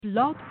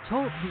Blog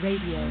Talk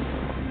Radio.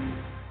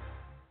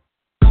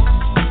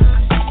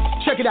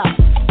 Check it out.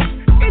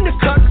 In the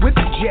cut with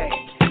Jay.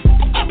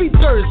 Every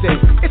Thursday,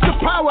 it's a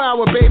power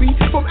hour, baby,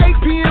 from 8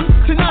 p.m.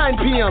 to 9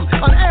 p.m.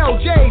 on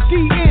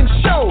LJDNShow.com.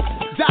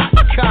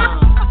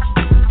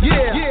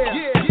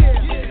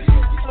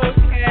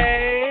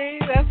 Okay,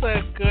 that's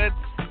a good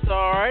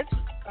start.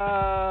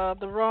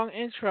 The wrong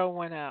intro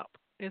went out.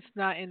 It's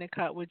not in the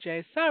cut with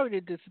Jay. Sorry to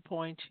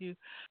disappoint you,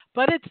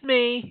 but it's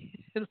me,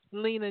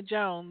 Lena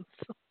Jones.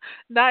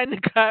 Not in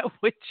the cut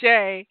with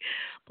Jay.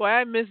 Boy,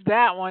 I missed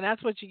that one.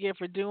 That's what you get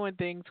for doing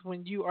things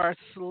when you are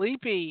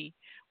sleepy.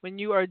 When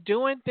you are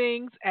doing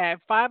things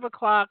at 5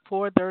 o'clock,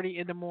 4:30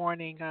 in the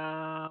morning.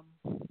 Um,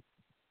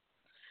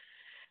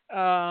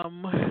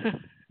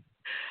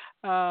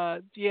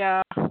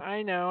 yeah,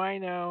 I know.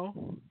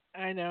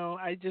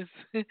 I just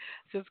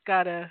just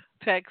got a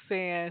text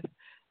saying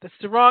that's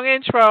the wrong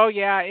intro.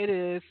 Yeah, it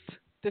is.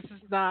 This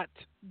is not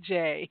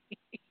Jay.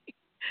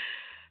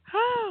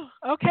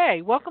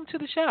 Okay, welcome to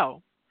the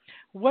show.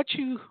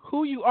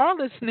 Who you are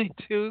listening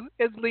to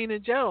is Lena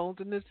Jones,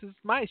 and this is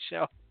my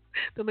show,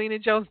 the Lena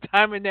Jones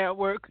Diamond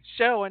Network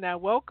show, and I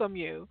welcome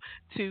you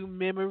to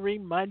Memory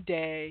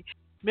Monday.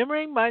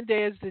 Memory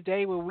Monday is the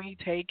day where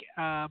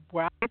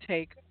I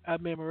take a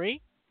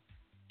memory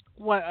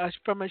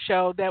from a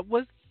show that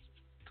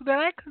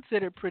I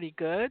considered pretty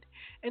good,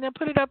 and then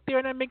put it up there,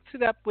 and I mix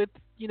it up with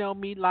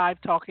me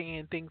live talking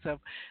and things of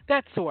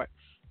that sort.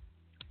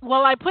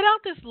 Well, I put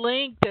out this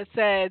link that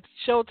said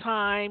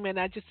Showtime, and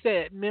I just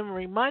said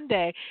Memory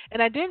Monday,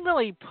 and I didn't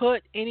really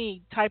put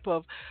any type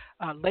of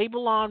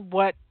label on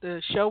what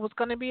the show was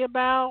going to be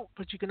about,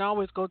 but you can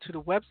always go to the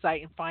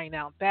website and find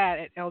out that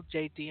at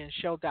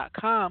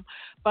ljdnshow.com.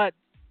 But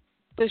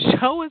the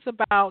show is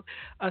about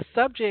a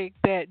subject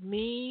that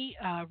me,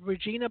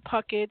 Regina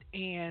Puckett,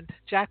 and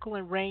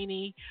Jacqueline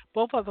Rainey,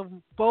 both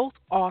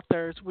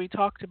authors, we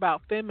talked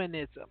about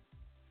feminism,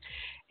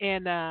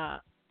 and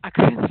I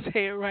couldn't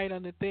say it right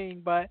on the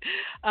thing,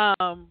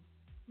 um,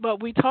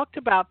 but we talked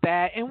about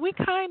that, and we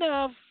kind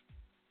of,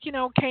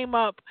 came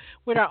up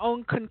with our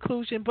own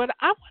conclusion. But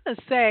I want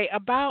to say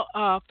about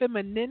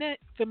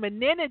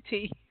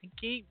femininity.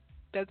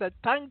 That's a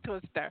tongue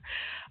twister.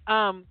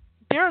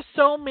 There are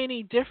so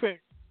many different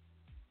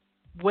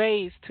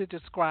ways to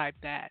describe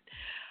that.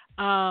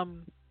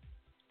 Um,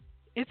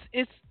 it's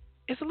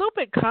a little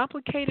bit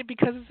complicated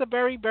because it's a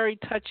very very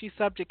touchy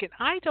subject, and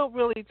I don't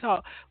really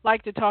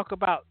like to talk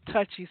about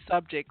touchy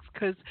subjects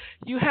because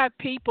you have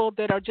people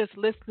that are just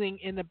listening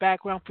in the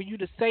background for you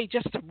to say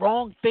just the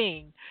wrong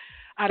thing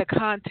out of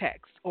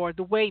context, or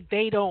the way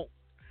they don't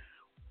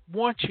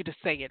want you to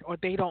say it, or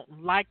they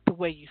don't like the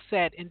way you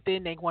said, and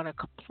then they want to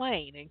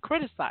complain and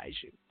criticize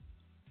you.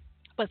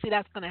 But see,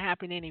 that's going to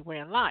happen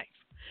anywhere in life.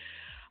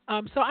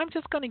 So I'm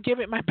just going to give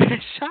it my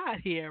best shot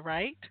here,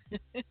 right?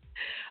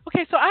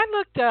 Okay, so I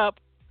looked up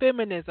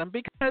feminism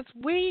because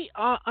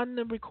on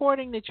the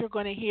recording that you're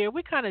going to hear,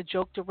 we kind of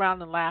joked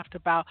around and laughed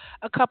about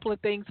a couple of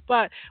things.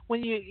 But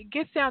when it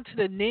gets down to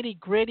the nitty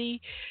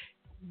gritty,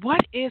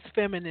 what is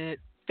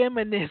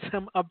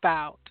feminism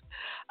about?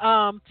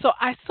 So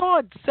I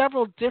saw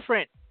several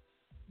different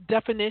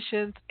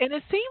definitions, and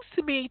it seems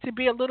to me to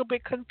be a little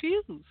bit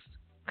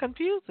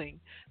confusing.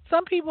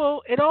 Some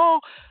people,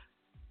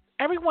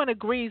 everyone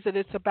agrees that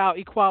it's about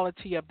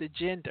equality of the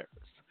genders.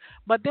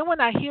 But then when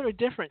I hear the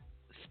different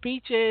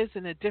speeches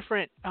and the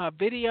different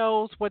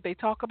videos, what they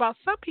talk about,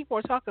 some people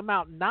are talking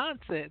about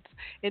nonsense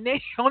and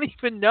they don't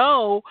even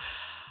know.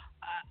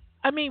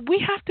 I mean, we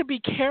have to be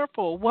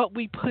careful what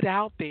we put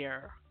out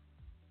there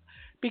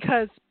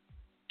because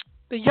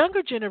the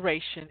younger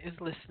generation is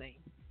listening.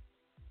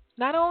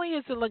 Not only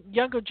is the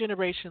younger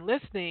generation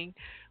listening,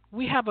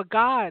 we have a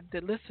God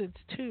that listens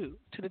to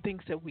the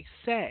things that we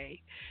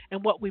say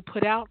and what we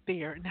put out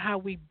there and how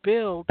we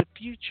build the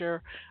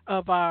future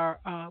of our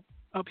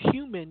of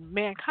human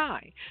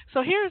mankind.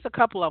 So here's a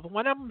couple of them.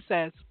 One of them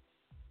says,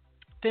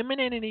 feminists,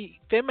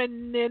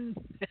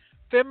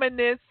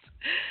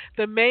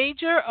 the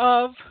major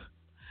of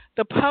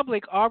the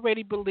public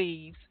already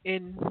believes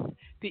in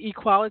the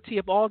equality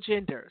of all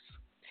genders,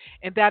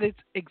 and that is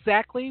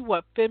exactly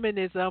what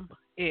feminism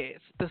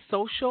is: the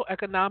social,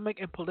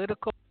 economic, and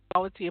political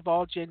equality of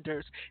all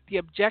genders. The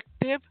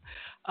objective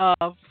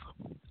of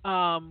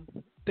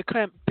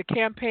the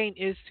campaign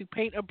is to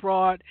paint a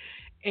broad,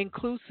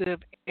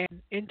 inclusive,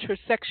 and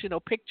intersectional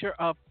picture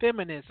of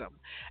feminism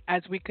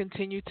as we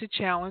continue to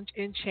challenge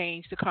and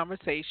change the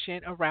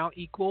conversation around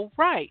equal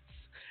rights.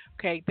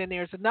 Okay, then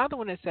there's another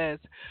one that says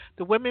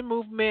the women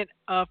movement,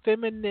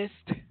 feminist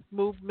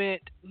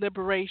movement,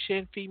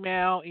 liberation,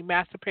 female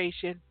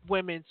emancipation,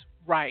 women's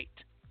right.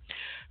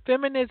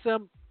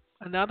 Feminism,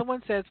 another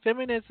one says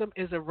feminism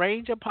is a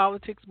range of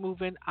politics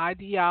movement,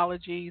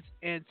 ideologies,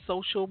 and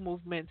social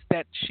movements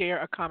that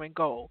share a common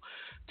goal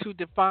to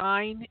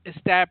define,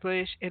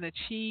 establish, and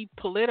achieve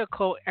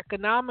political,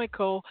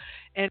 economical,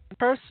 and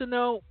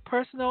personal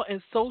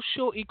and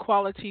social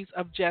equalities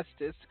of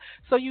justice.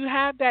 So you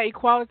have that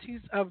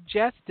equalities of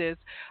justice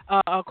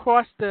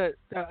across the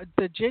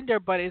gender,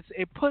 but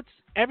it puts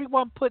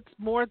everyone puts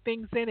more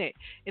things in it.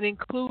 It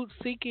includes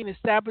seeking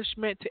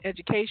establishment to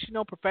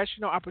educational,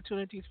 professional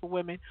opportunities for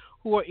women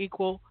who are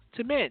equal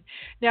to men.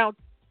 Now,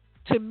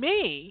 to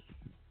me,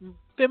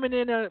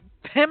 feminine,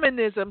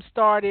 feminism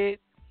started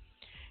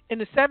in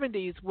the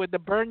 70s with the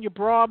Burn Your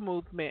Bra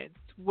movement,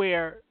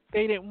 where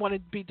they didn't want to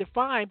be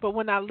defined. But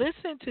when I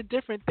listen to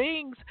different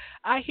things,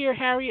 I hear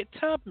Harriet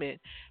Tubman.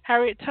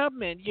 Harriet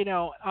Tubman,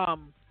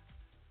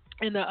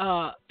 in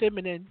the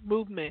feminine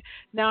movement.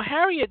 Now,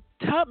 Harriet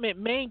Tubman's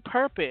main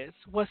purpose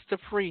was to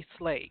free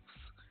slaves.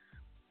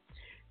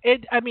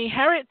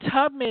 Harriet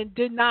Tubman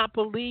did not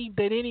believe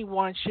that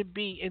anyone should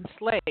be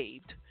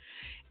enslaved.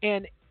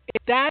 And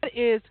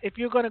if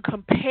you're going to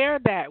compare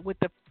that with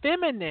the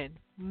feminine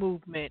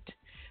movement,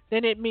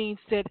 then it means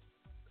that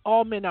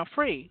all men are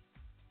free,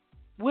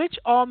 which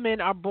all men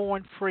are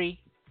born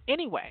free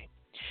anyway.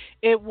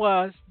 It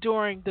was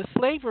during the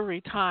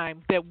slavery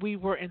time that we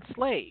were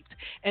enslaved.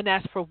 And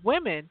as for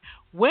women,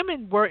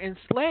 women were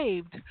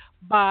enslaved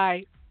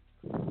by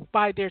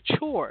their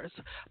chores,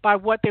 by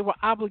what they were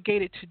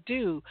obligated to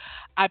do.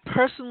 I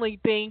personally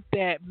think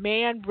that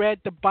man read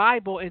the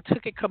Bible and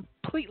took it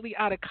completely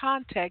out of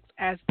context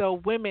as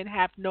though women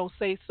have no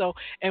say so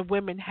and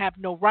women have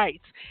no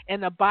rights.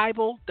 And the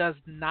Bible does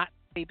not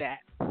say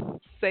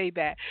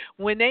that.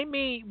 When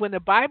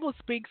the Bible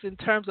speaks in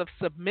terms of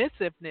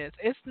submissiveness,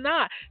 it's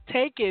not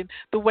taken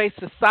the way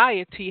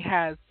society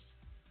has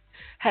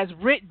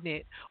written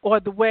it, or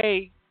the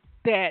way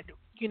that,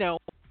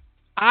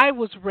 I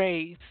was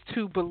raised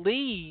to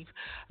believe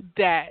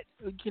that,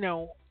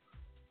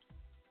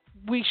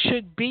 we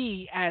should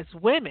be as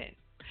women.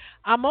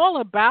 I'm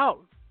all about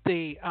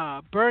the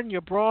Burn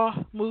Your Bra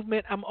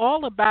movement. I'm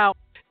all about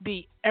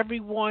the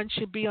everyone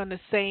should be on the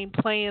same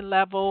playing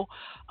level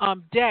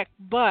deck.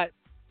 But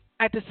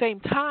at the same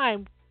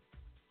time,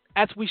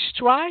 as we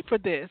strive for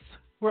this,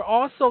 we're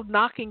also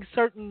knocking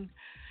certain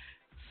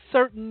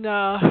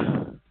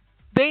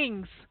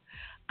things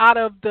out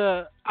of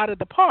the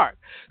park.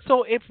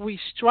 So if we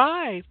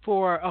strive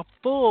for a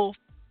full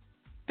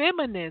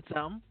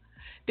feminism,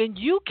 then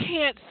you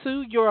can't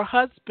sue your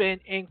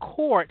husband in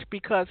court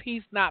because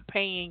he's not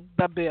paying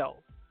the bill.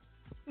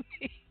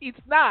 He's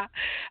not.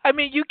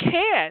 You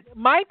can.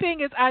 My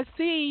thing is, I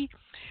see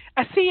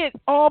it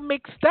all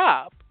mixed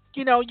up.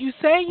 You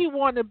say you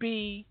want to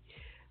be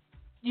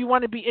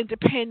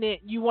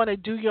independent, you want to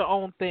do your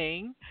own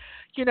thing,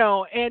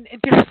 and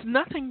there's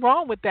nothing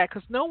wrong with that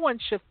because no one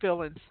should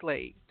feel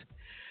enslaved.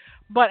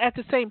 But at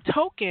the same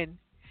token,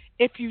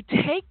 if you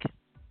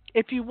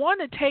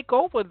want to take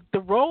over the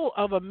role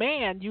of a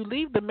man, you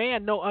leave the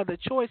man no other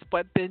choice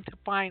but then to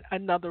find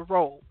another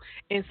role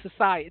in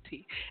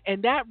society.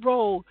 And that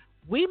role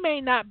we may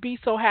not be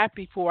so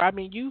happy for. I've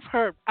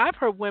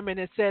heard women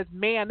that says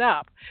man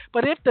up.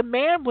 But if the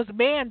man was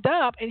manned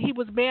up and he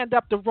was manned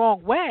up the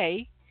wrong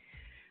way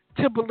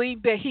to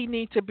believe that he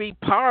needs to be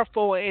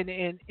powerful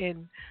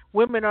and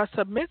women are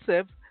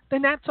submissive,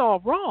 then that's all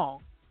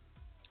wrong.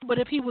 But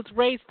if he was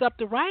raised up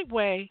the right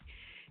way,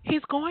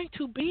 he's going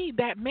to be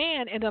that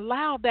man and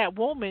allow that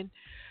woman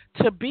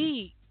to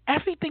be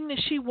everything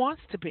that she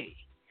wants to be.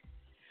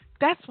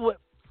 That's what,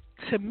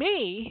 to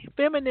me,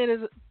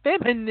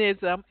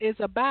 feminism is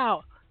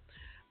about,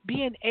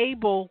 being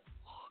able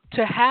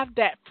to have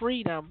that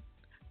freedom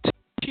to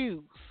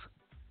choose.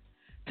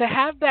 To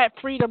have that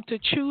freedom to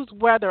choose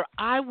whether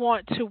I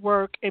want to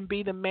work and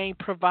be the main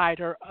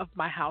provider of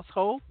my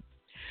household,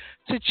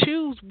 to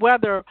choose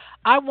whether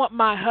I want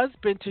my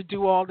husband to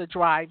do all the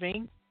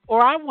driving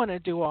or I want to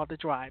do all the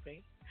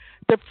driving.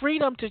 The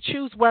freedom to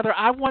choose whether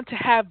I want to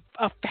have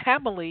a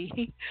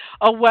family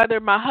or whether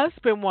my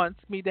husband wants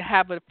me to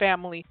have a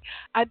family.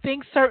 I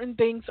think certain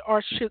things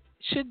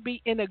should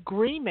be in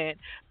agreement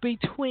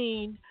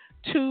between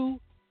two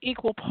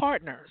equal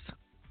partners.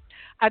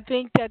 I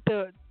think that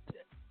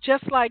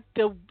just like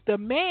the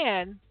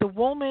man, the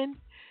woman,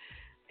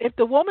 if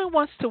the woman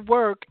wants to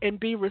work and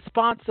be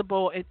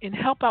responsible and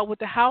help out with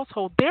the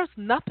household, there's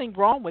nothing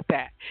wrong with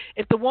that.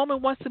 If the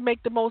woman wants to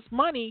make the most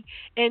money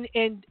and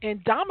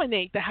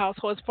dominate the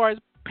household as far as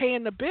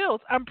paying the bills,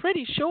 I'm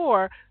pretty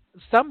sure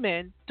some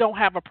men don't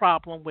have a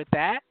problem with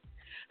that.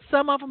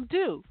 Some of them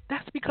do.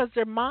 That's because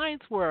their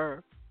minds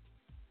were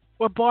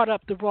brought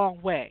up the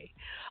wrong way.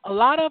 A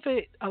lot of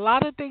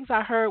things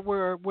I heard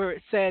were where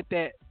it said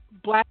that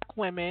black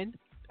women,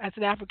 as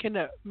an African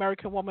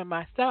American woman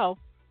myself,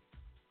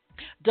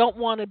 don't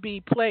want to be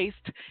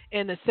placed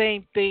in the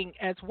same thing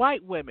as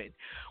white women.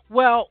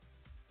 Well,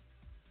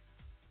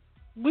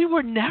 we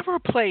were never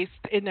placed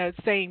in the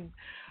same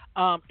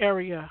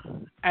area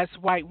as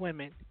white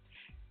women,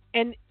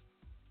 and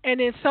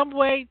in some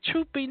way,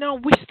 truth be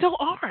known, we still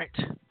aren't.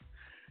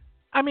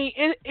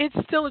 It's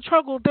still a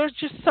struggle. There's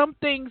just some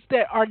things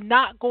that are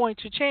not going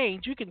to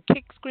change. You can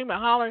kick, scream, and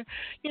holler,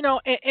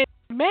 and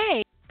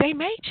they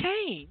may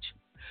change.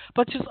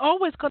 But there's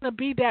always going to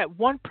be that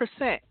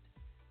 1%.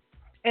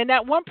 And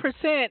that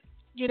 1%,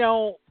 you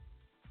know,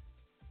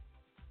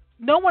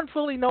 no one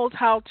fully knows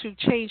how to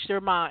change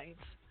their minds.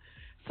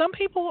 Some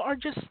people are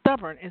just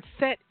stubborn and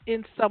set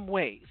in some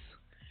ways.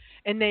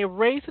 And they're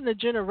raising a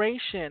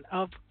generation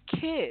of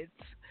kids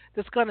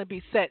that's going to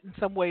be set in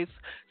some ways.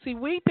 See,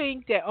 we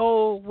think that,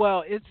 oh,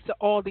 well, it's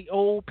all the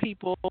old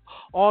people,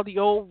 all the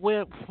old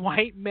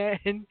white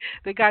men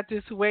that got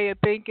this way of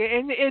thinking.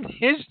 And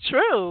it's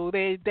true,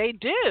 they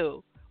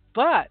do.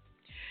 But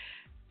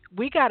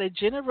we got a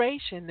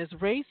generation that's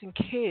raising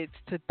kids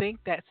to think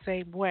that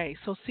same way.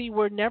 So see,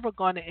 we're never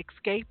going to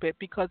escape it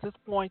because it's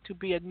going to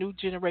be a new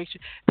generation.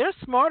 They're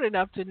smart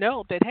enough to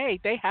know that hey,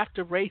 they have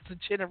to raise a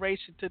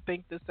generation to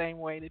think the same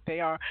way that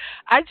they are.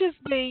 I just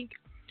think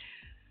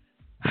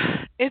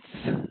it's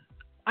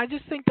I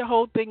just think the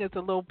whole thing is a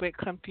little bit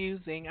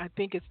confusing. I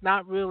think it's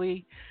not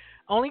really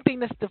only thing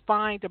that's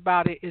defined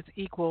about it is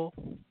equal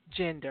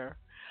gender.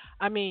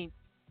 I mean,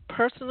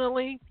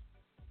 personally,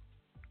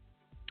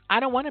 I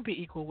don't want to be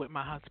equal with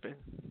my husband.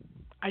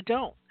 I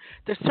don't.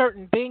 There's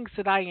certain things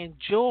that I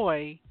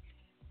enjoy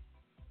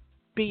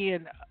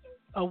being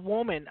a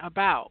woman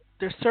about.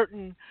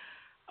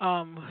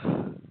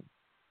 Um,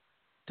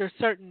 there's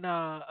certain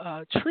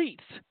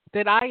treats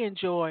that I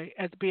enjoy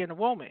as being a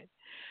woman.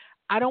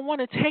 I don't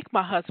want to take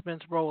my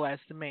husband's role as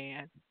the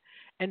man.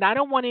 And I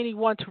don't want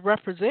anyone to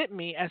represent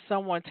me as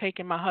someone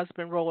taking my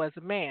husband's role as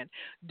a man.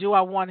 Do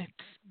I want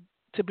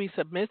to be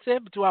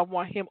submissive? Do I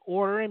want him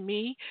ordering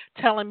me,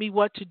 telling me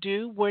what to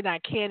do, where I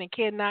can and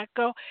cannot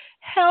go?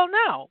 Hell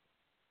no.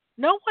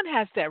 No one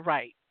has that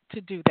right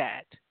to do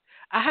that.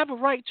 I have a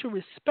right to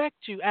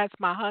respect you as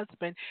my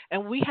husband,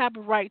 and we have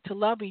a right to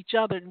love each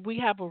other, and we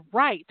have a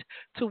right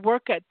to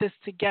work at this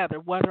together,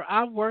 whether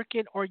I'm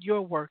working or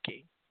you're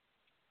working.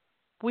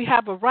 We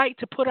have a right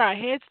to put our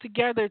heads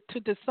together to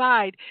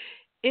decide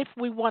if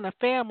we want a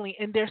family,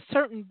 and there's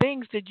certain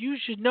things that you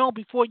should know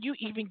before you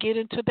even get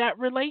into that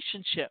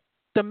relationship.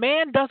 The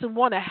man doesn't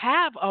want to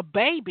have a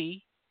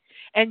baby,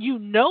 and you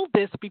know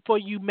this before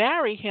you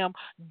marry him.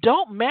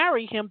 Don't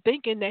marry him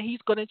thinking that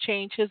he's going to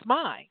change his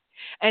mind.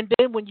 And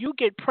then when you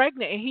get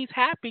pregnant and he's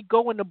happy,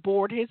 go and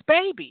abort his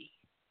baby.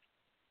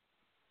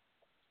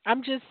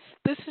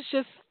 This is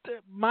just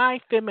my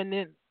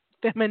feminism.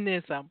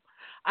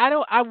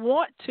 I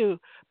want to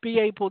be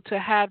able to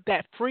have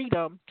that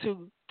freedom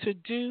to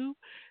do,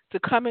 to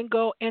come and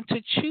go, and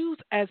to choose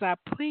as I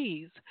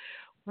please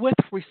with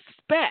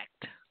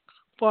respect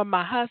for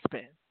my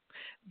husband.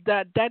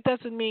 That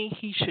doesn't mean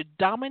he should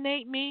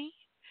dominate me.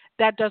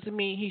 That doesn't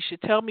mean he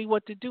should tell me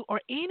what to do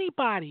or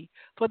anybody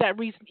for that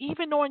reason,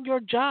 even on your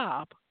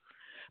job.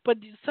 But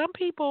some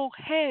people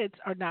heads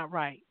are not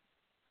right.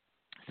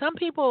 Some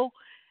people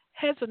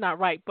heads are not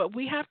right, but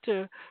we have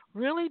to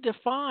really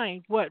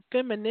define what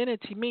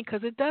femininity means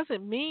because it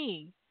doesn't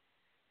mean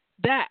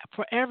that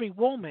for every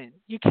woman.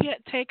 You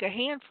can't take a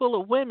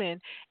handful of women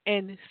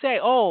and say,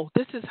 oh,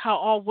 this is how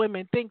all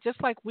women think,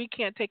 just like we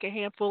can't take a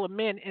handful of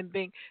men and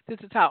think this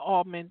is how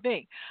all men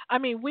think. I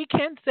mean, we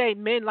can say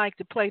men like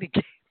to play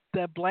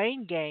the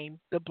blame game,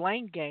 and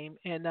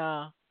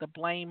the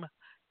blame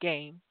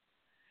game,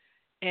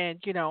 and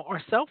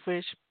are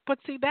selfish. But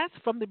see, that's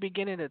from the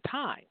beginning of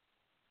time.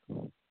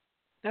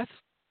 That's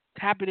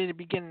happened in the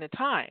beginning of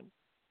time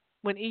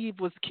when Eve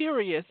was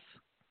curious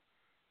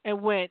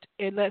and went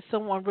and let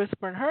someone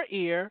whisper in her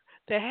ear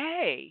that,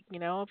 hey,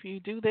 if you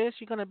do this,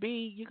 you're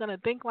gonna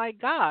think like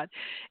God,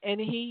 and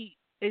she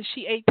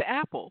ate the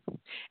apple,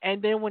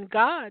 and then when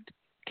God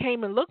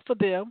came and looked for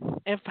them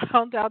and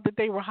found out that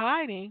they were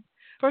hiding,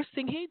 first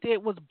thing he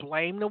did was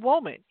blame the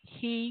woman.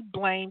 He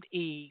blamed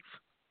Eve.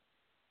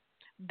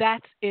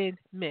 That's in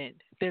men.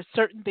 There's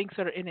certain things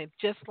that are in it,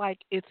 just like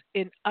it's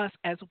in us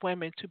as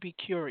women to be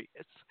curious.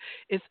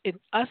 It's in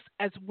us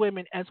as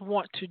women as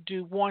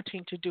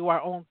wanting to do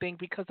our own thing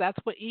because that's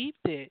what Eve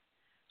did.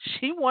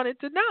 She wanted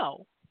to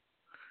know,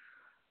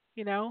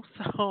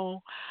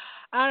 So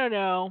I don't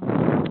know.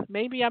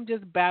 Maybe I'm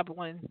just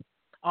babbling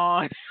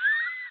on,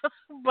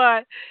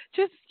 but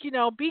just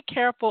be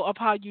careful of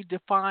how you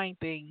define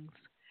things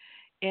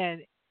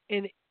and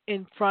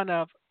in front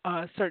of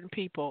certain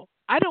people.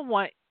 I don't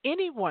want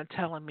anyone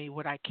telling me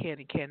what I can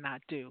and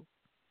cannot do.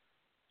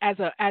 As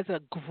a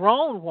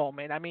grown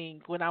woman, I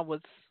mean, when I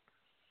was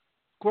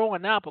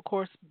growing up, of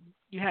course,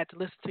 you had to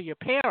listen to your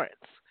parents.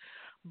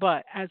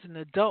 But as an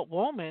adult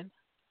woman,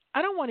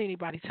 I don't want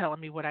anybody telling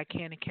me what I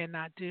can and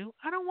cannot do.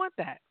 I don't want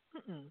that.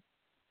 Mm-mm.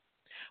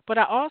 But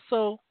I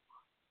also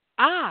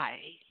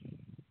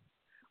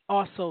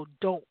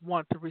don't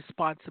want the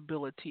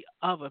responsibility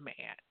of a man.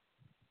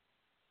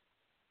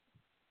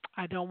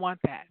 I don't want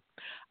that.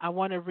 I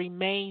want to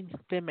remain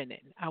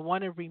feminine. I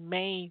want to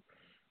remain,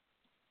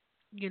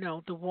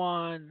 the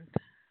one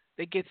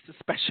that gets the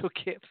special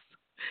gifts,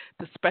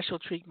 the special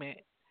treatment,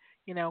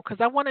 because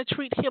I want to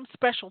treat him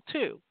special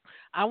too.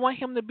 I want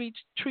him to be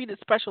treated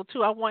special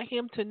too. I want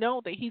him to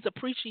know that he's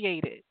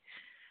appreciated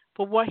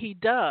for what he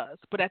does.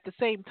 But at the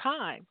same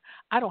time,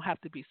 I don't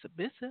have to be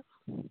submissive.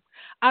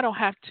 I don't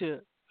have to.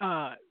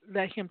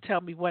 let him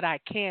tell me what I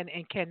can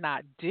and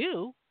cannot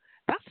do.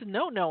 That's a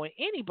no-no in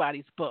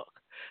anybody's book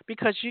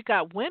because you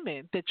got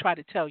women that try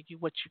to tell you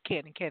what you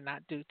can and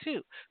cannot do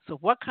too. So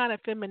what kind of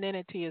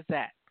femininity is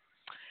that?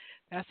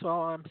 That's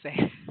all I'm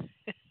saying.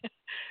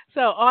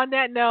 So on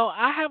that note,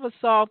 I have a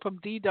song from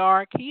D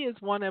Dark. He is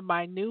one of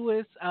my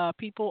newest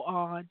people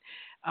on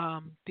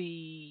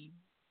the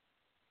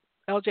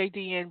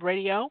LJDN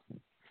radio,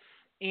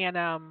 and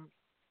I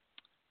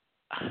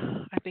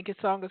think his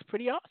song is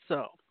pretty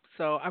awesome.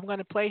 So I'm going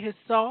to play his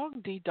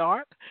song, D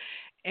Dark,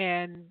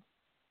 and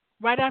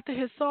right after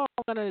his song,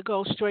 I'm going to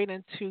go straight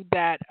into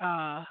that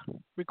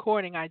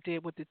recording I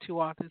did with the two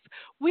authors.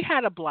 We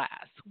had a blast.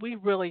 We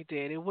really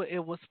did. It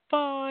was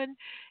fun,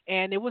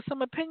 and there was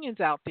some opinions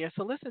out there.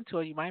 So listen to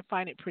it. You might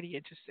find it pretty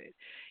interesting.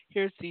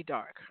 Here's D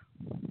Dark.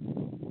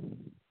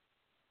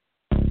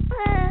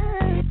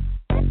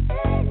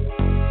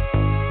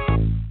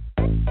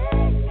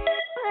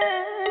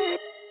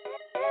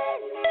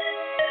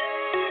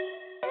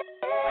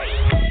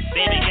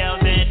 Baby girl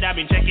said I've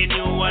been checking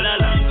you all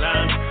along,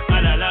 long,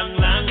 all along,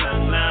 long,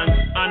 long, long.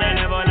 On a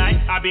level like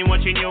I've been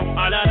watching you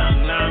all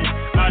along, long,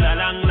 all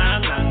along,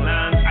 long, long,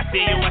 long. I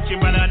see you watching,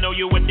 but I know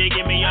you would they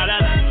give me all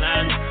along,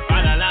 long,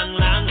 all along,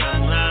 long,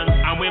 long, long.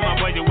 I'm with my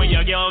boys and with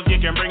your girls,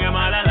 you can bring them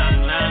all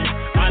along, long,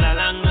 all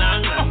along,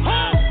 long, long,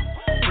 long.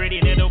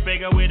 Pretty little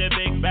figure with a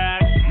big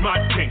bag,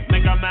 mud king,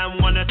 make a man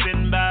wanna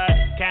sin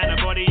bad. Kind of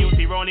body you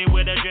see rolling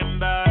with a gym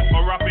bag,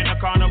 or up in a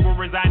carnival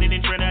residing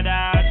in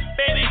Trinidad.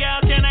 Baby girl,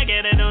 can I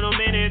get it in a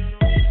minute?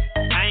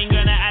 I ain't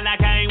gonna act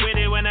like I ain't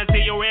with it. When I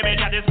see your image,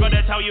 I just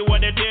gotta tell you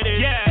what it is.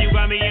 Yeah, you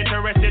got me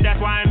interested,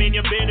 that's why I'm in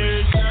your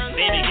business.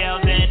 Baby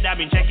girl said I've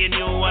been checking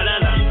you all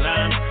along,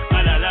 long,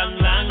 all along,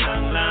 long,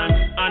 long, long.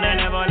 On a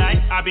level like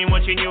I've been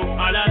watching you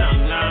all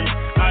along, long,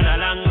 all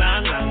along,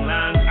 long, long,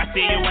 long. I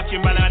see you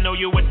watching, but I know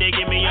you what they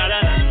give me all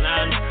along,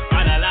 long,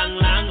 all along,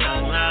 long,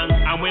 long, long.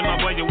 I'm with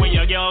my boys and with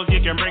your girls, you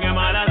can bring them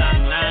all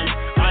along, long,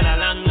 all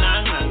along,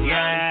 long, long,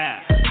 yeah.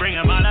 Bring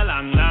them all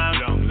along, long,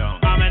 long, long.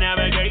 I'm a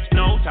navigate,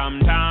 no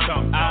tom-tom.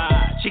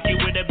 Chicky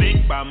with a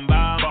big bum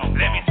bum.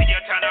 Let me see you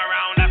turn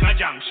around like a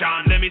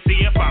junction. Let me see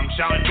you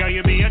function. Girl, you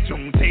be a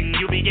tung ting.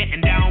 You be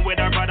getting down with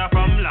a brother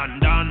from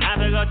London. I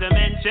forgot to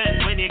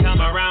mention, when you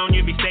come around,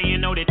 you be staying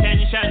no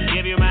detention.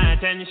 Give you my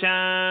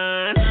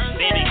attention.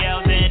 Baby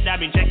girl said I've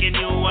been checking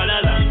you all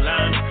along,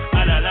 long,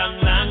 all along,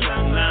 long,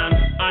 long, long.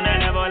 On a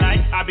level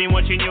like I've been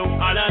watching you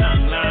all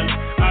along, long,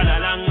 all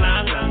along,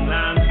 long, long,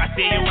 long. I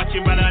see you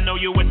watching, but I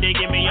know you what they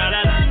give me all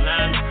along,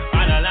 long,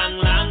 all along,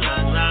 long,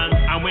 long, long.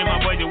 I'm with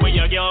my boys and with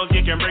your girls,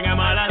 you can bring them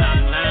all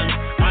along, long,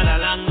 all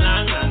along,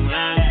 long, long,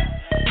 long.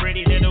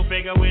 Pretty little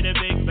figure with a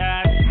big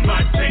bag,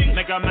 mud thing,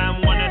 make a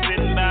man wanna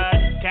sin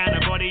bad. Kind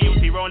of body you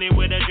see rolling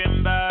with a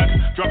gym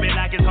bag. Drop it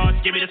like it's hot,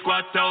 give me the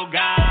squat, so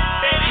God.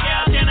 Baby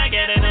girl, can I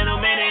get it in a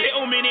minute?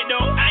 Little minute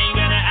though, I ain't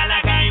gonna act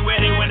like I ain't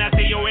with it. When I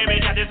see your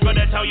image, I just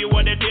gotta tell you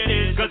what it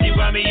is. Cause you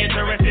got me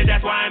interested,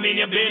 that's why I'm in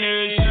your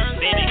business.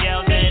 Baby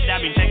girl said I've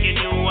been checking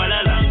you all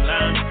along,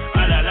 long,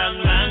 all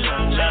along, long,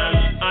 long, long.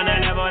 On a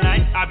level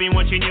like I've been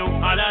watching you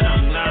all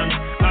along, long,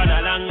 all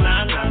along,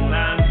 long, long,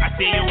 long. I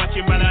see you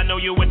watching, but I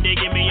know you what they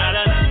give me all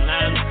along,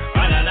 long,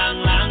 all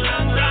along, long,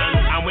 long, long.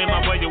 I'm with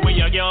my boys and with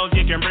your girls,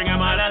 you can bring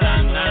them all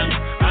along, long,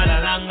 all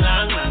along,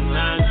 long, long,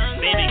 long.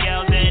 Baby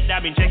girl said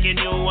I've been checking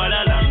you all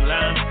along,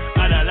 long,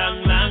 all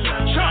along, long,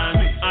 long, long.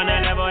 On a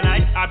level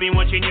like I've been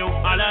watching you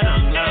all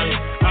along, long,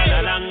 all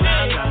along,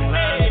 long, long,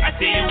 long. I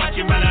see you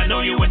watching, but I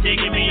know you what they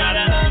give me all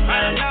along,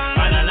 long,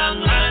 all along,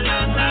 long,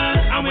 long, long.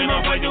 I'm with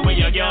my boys and with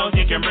your girls,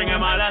 you can bring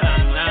them all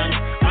along, long,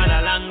 all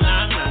along,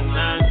 long, long,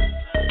 long.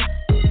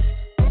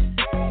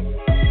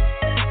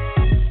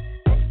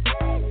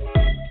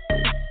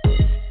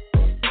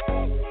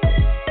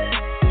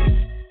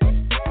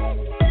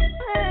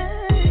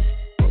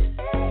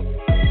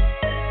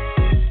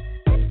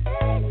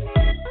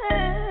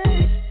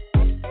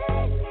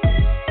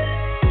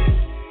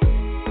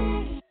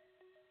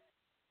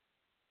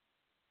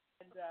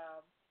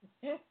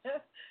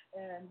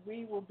 And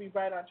we will be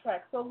right on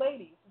track. So,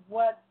 ladies,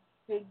 what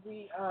did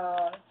we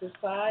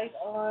decide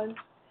on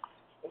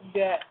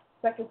that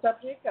second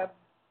subject?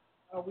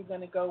 Are we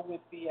going to go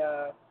with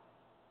the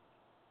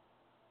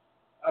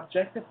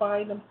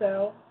objectifying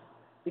themselves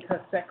because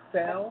sex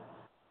sells?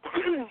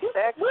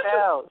 Sex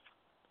sells.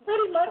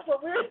 Pretty much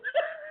what we're.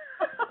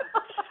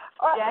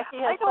 Jackie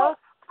has so.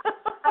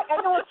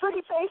 I know a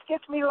pretty face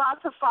gets me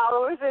lots of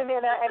followers, and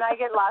I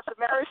get lots of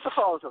marriage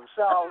proposals.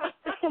 So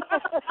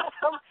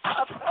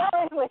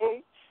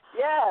apparently,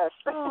 yes.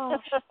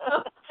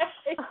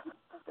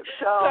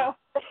 So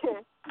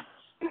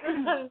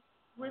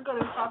we're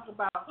going to talk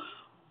about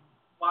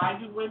why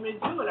do women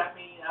do it. I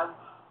mean,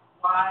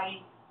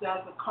 why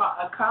does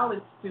a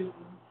college student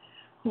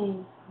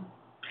who's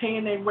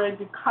paying their way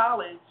to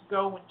college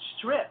go and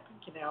strip?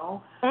 You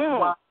know,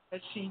 why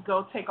does she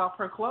go take off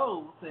her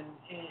clothes and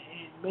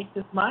make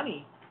this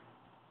money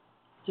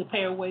to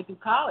pay her way through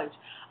college?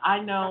 I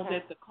know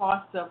that the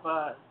cost of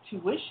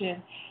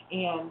tuition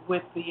and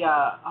with the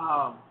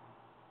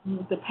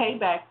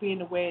payback being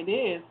the way it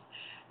is,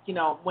 you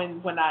know,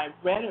 when I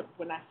read it,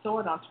 when I saw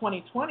it on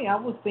 2020, I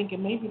was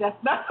thinking maybe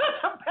that's not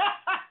such a bad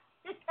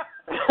idea.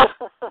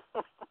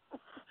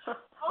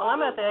 Well,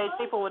 I'm at the age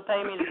people would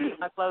pay me to keep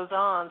my clothes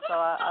on, so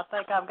I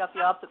think I've got the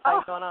opposite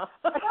thing going on.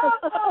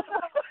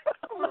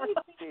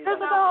 Here's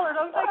 $1,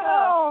 don't take it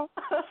off.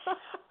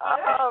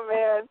 Oh,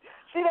 man.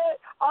 See, that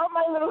all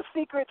my little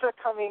secrets are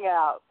coming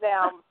out.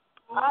 Now,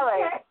 all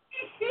right.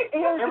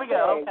 Here we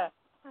go. Okay.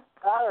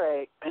 All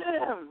right.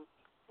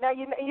 Now,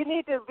 you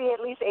need to be at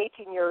least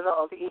 18 years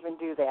old to even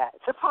do that,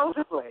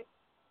 supposedly.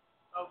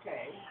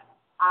 Okay.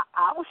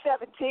 I was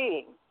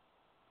 17,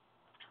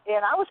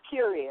 and I was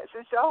curious.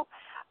 And so,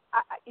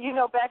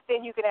 back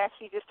then you could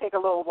actually just take a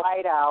little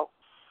white out,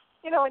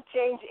 and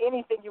change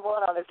anything you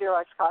want on a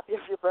Xerox copy of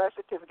your birth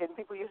certificate, and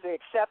people usually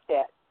accept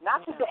that.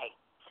 Not today.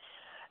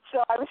 So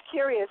I was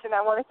curious, and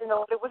I wanted to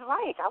know what it was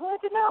like. I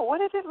wanted to know,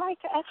 what is it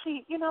like to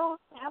actually,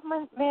 have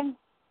men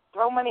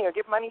throw money or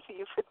give money to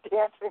you for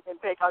dancing and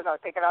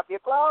taking off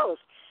your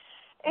clothes.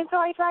 And so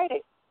I tried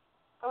it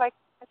for I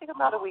think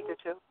about a week or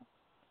two.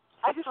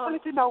 I just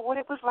wanted to know what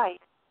it was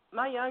like.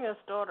 My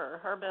youngest daughter,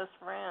 her best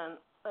friend,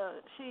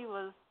 she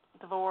was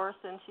divorced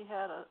and she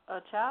had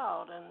a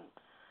child, and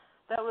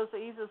that was the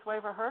easiest way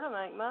for her to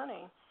make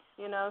money.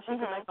 She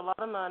could make a lot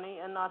of money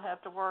and not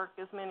have to work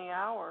as many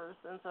hours,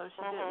 and so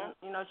she didn't.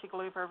 She could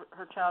leave her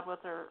child with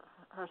her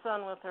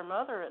son with her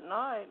mother at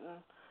night and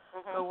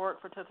go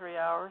work for 2-3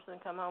 hours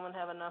and come home and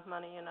have enough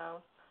money,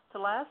 to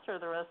last her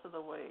the rest of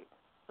the week.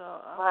 So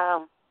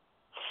wow.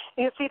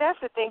 You see, that's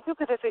the thing too,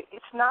 because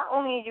it's not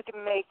only you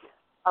can make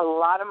a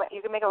lot of money,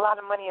 you can make a lot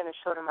of money in a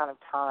short amount of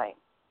time.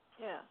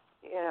 Yeah.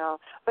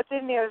 But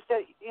then there's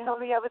the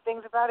other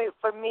things about it.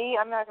 For me,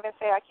 I'm not going to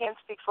say, I can't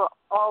speak for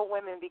all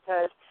women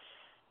because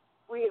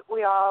we're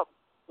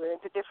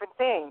into different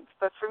things.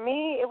 But for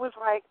me, it was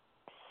like,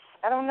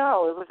 I don't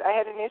know, I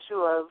had an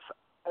issue of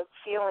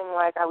feeling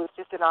like I was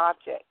just an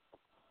object.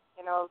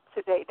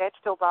 Today that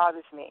still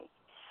bothers me.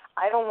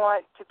 I don't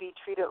want to be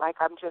treated like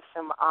I'm just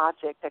some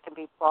object that can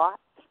be bought.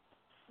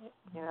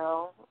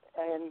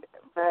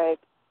 But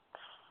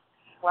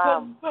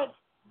wow.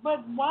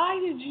 But why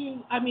did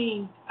you? I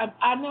mean,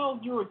 I know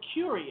you were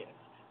curious,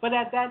 but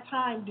at that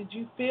time, did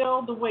you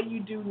feel the way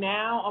you do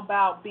now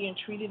about being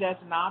treated as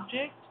an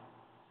object?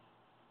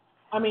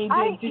 I mean,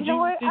 did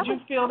you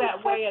feel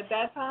that way at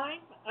that time?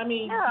 I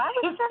mean, no, I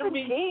was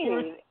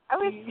 17. I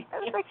was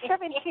like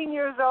 17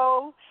 years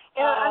old,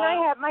 and I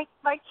had my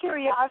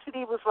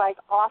curiosity was like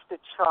off the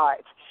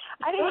charts.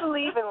 I didn't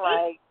believe in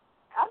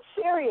I'm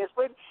serious,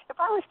 but if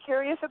I was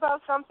curious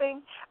about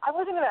something, I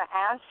wasn't going to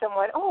ask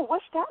someone, oh,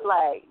 what's that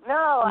like?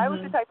 No, I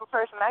was the type of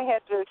person, I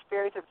had to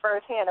experience it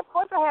firsthand. Of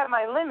course, I had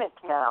my limits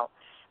now.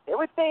 There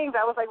were things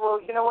I was like,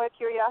 well, you know what,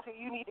 curiosity,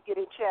 you need to get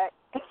in check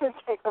and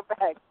take a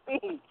back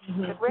seat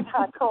because we're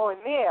not going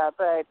there.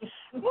 But,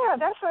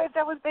 yeah, that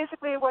was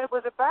basically what it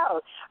was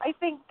about. I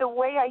think the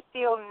way I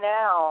feel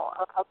now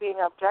of being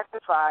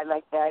objectified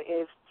like that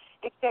is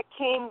that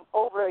came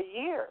over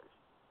years.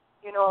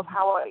 Of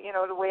how,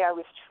 the way I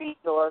was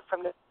treated or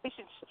from the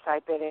relationships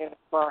I've been in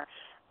or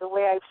the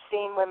way I've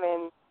seen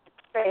women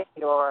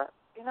treated or,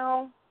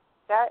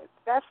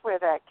 that's where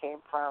that came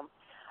from.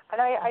 And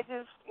I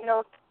just,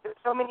 there's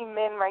so many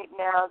men right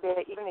now,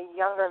 that even the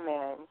younger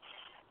men,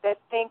 that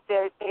think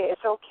that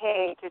it's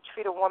okay to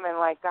treat a woman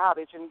like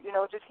garbage and,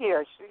 just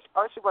here,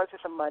 all she wants is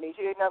some money.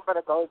 She ain't nothing but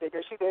a gold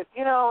digger. She did,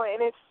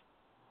 and it's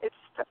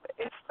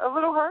a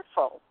little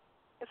hurtful.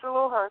 It's a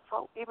little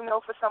hurtful, even though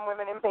for some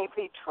women it may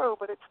be true,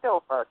 but it's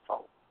still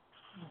hurtful.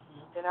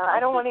 I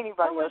don't want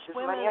anybody else's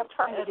money. I'm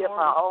trying to get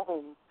my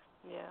own.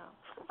 Yeah.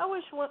 I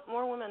wish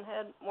more women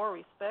had more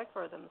respect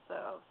for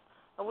themselves.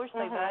 I wish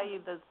they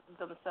valued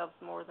themselves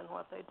more than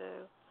what they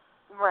do.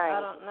 Right.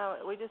 I don't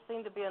know. We just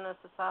seem to be in a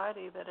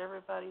society that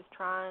everybody's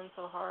trying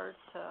so hard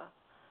to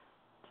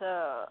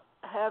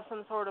have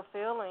some sort of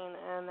feeling,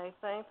 and they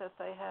think that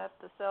they have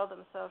to sell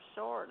themselves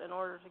short in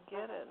order to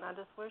get it. And I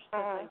just wish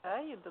that they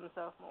valued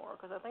themselves more,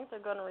 because I think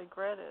they're going to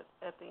regret it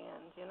at the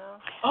end,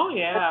 Oh,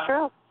 yeah. That's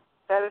true.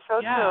 That is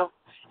so true.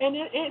 And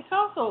it's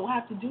also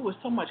have to do with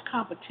so much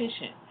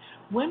competition.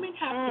 Women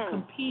have to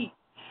compete.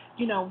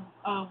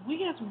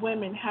 We as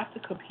women have to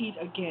compete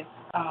against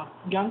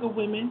younger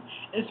women,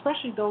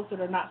 especially those that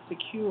are not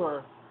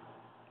secure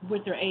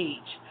with their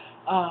age.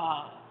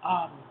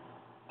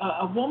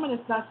 A woman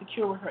that's not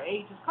secure with her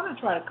age is going to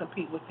try to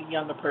compete with the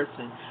younger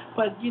person,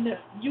 but you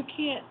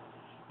can't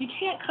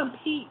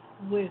compete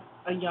with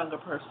a younger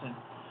person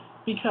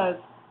because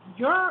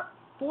your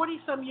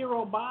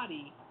 40-some-year-old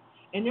body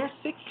and their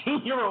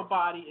 16-year-old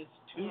body is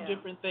two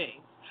different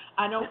things.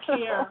 I don't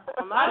care.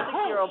 My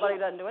 6-year-old body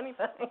doesn't do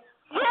anything.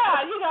 Yeah,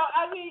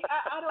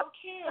 I don't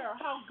care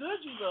how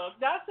good you look.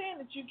 Not saying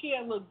that you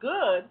can't look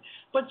good,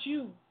 but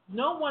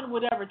no one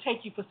would ever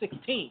take you for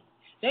 16.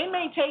 They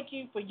may take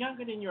you for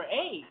younger than your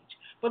age,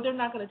 but they're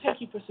not going to take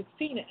you for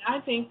 16. And I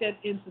think that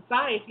in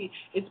society,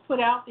 it's put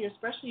out there,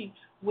 especially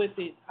with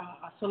the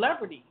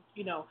celebrities.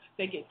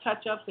 They get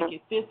touch-ups, they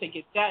get this, they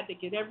get that, they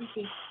get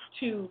everything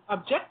to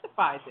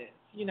objectify this.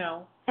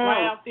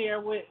 Right out there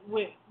with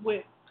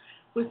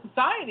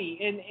society,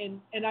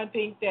 and I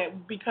think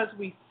that because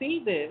we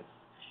see this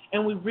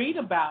and we read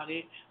about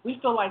it, we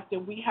feel like that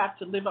we have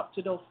to live up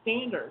to those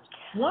standards.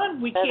 One,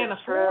 we can't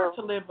afford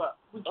to live up.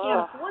 We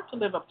can't afford to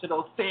live up to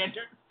those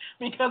standards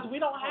because we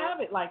don't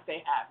have it like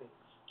they have it.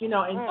 You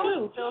know, and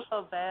two, I feel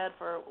so bad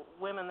for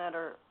women that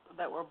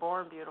were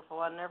born beautiful.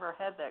 I never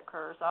had that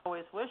curse. I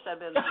always wished I'd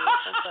been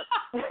beautiful,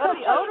 but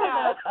the older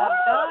that I've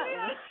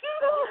gotten, it's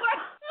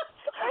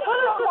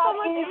so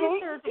much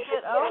easier to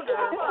get older.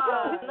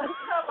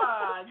 Come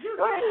on. You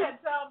can't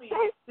tell me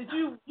that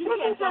you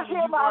can't tell me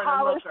you my weren't a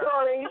horror looker.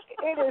 stories.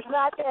 It is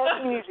not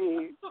that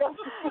easy.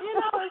 You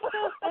know,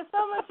 it's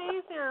so much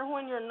easier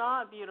when you're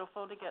not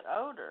beautiful to get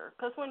older.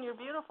 Because when you're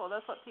beautiful,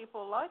 that's what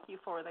people like you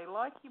for. They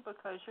like you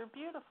because you're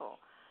beautiful.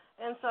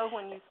 And so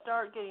when you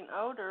start getting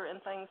older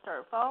and things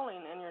start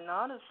falling and you're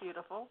not as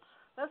beautiful,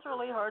 that's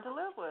really hard to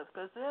live with,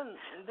 because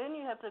then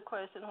you have to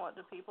question, what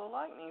do people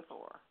like me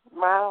for?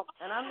 Wow.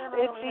 And I've never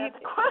really had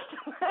to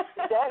question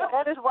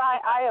that is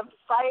why I am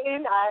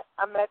fighting.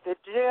 I'm at the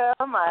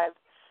gym.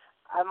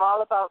 I'm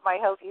all about my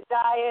healthy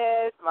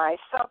diet, my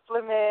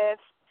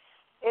supplements.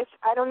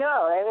 I don't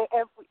know.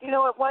 And, you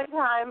know, at one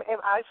time,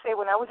 I'd say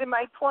when I was in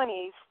my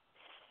 20s,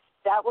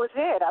 that was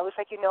it. I was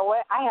like, you know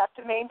what? I have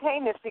to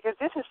maintain this because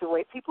this is the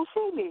way people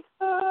see me.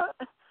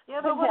 Yeah,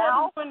 but what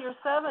happens when you're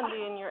 70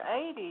 and you're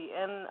 80?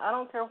 And I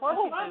don't care what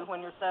you do when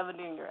you're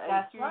 70 and you're 80.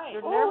 That's right.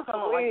 You're never going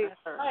to look like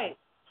that. Right.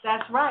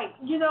 That's right.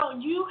 You know,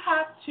 you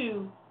have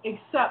to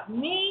accept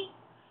me.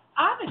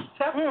 I've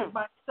accepted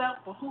myself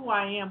for who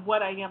I am,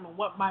 what I am, and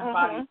what my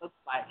body looks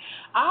like.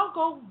 I'll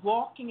go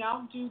walking.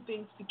 I'll do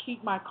things to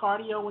keep my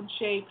cardio in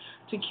shape,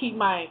 to keep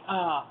my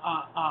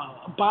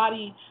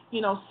body,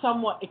 you know,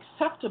 somewhat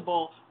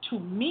acceptable to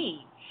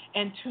me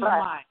and to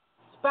my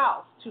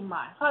spouse, to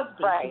my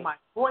husband, to my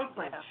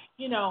boyfriend,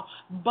 you know.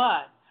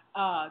 But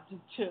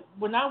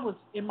when I was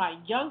in my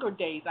younger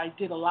days, I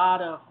did a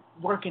lot of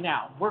working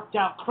out, worked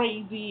out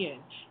crazy,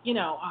 and, you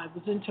know, I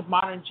was into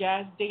modern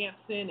jazz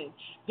dancing and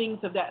things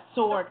of that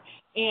sort,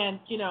 and,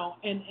 you know,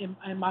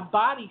 and my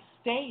body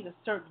stayed a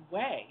certain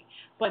way.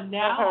 But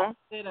now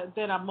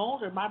that I'm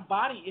older, my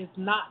body is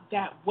not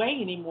that way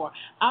anymore.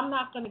 I'm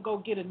not going to go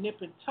get a nip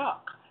and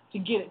tuck to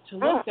get it to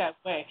look that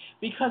way,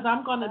 because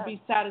I'm going to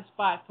be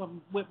satisfied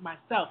with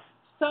myself.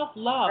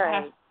 Self-love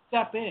has to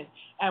step in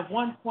at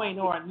one point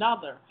or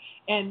another,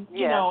 and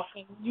you know,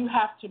 and you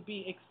have to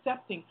be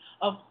accepting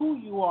of who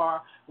you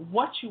are,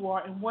 what you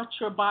are, and what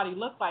your body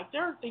looks like.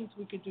 There are things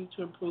we could do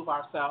to improve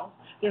ourselves.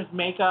 There's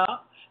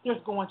makeup, there's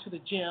going to the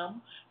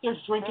gym, there's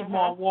drinking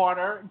more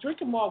water.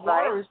 Drinking more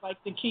water is like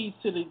the keys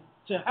to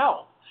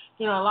health.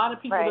 You know, a lot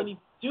of people don't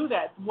even do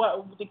that.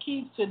 What the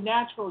keys to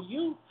natural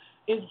youth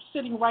is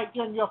sitting right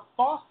there in your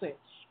faucet,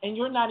 and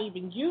you're not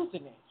even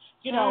using it.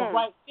 You know,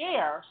 right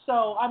there.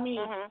 So, I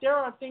mean, there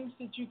are things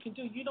that you can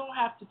do. You don't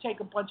have to take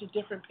a bunch of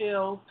different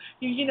pills.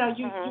 You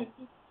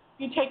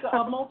take a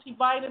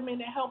multivitamin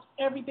that helps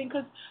everything,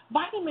 because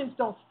vitamins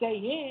don't stay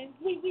in.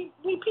 We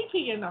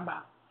pee in them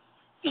out.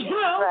 You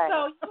know,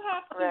 so you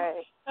have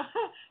to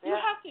you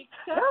have to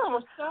accept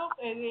yourself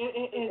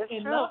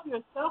and love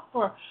yourself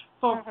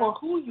for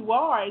who you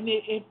are. And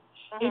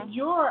if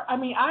you're, I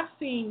mean, I've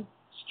seen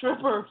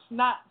strippers,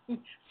 not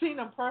seen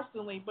them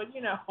personally, but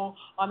you know,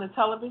 on the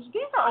television,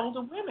 these are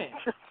older women,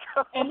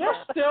 and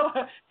they're still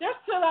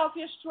out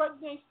there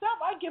strutting their stuff.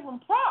 I give them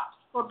props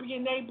for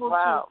being able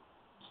to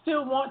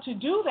still want to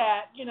do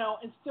that, you know,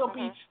 and still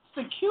be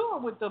secure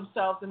with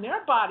themselves, and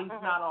their body's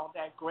not all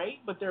that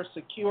great, but they're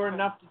secure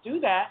enough to do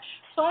that.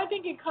 So I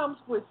think it comes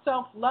with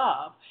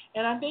self-love,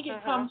 and I think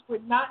it comes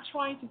with not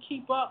trying to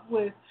keep up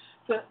with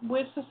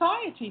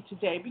society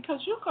today, because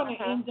you're going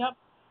to end up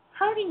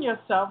hurting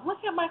yourself. Look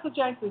at Michael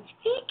Jackson.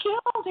 He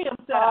killed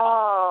himself.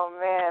 Oh,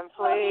 man,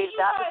 please.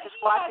 I was just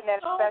watching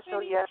that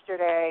special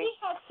yesterday. He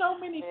had so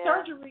many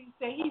surgeries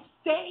that he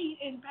stayed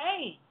in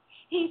pain.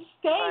 He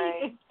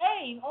stayed in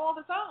pain all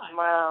the time.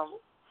 Wow.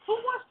 Who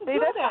wants to do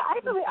that?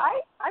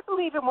 I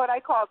believe in what I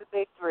call the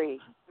big three.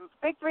 The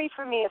big three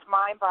for me is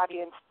mind, body,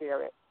 and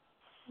spirit.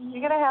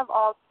 You're going to have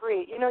all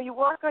three. You know, you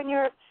work on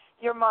your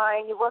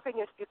mind, you work on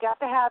you got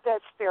to have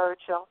that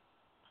spiritual.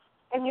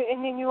 And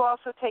then you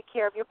also take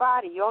care of your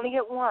body. You only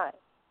get one.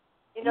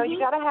 You know, you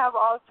got to have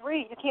all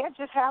three. You can't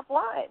just have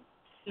one.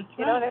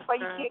 You know, that's why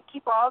you can't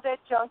keep all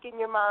that junk in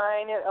your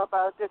mind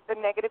about the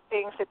negative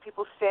things that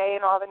people say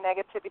and all the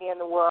negativity in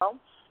the world.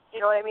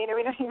 You know what I mean?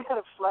 You got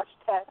to flush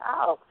that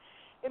out.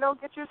 You know,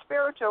 get your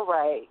spiritual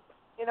right.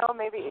 You know,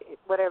 maybe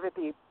whatever it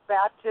be,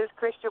 Baptist,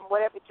 Christian,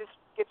 whatever, just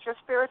get your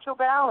spiritual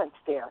balance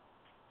there.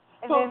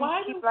 And but then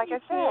why keep, do like we I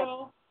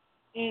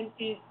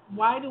said.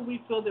 Why do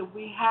we feel that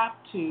we have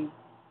to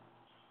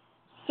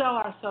sell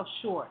ourselves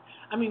short?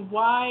 I mean,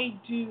 I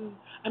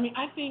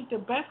think the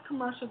best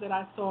commercial that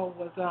I saw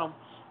was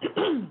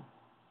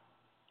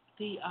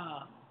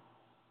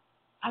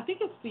I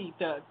think it's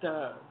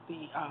the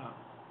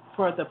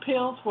for the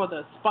pills for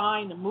the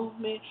spine, the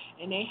movement,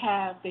 and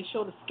they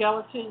show the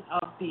skeleton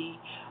of the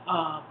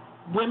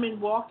women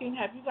walking.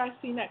 Have you guys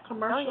seen that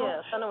commercial? Oh,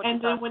 yes. I know what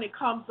and then when it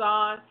comes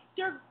on,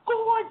 they're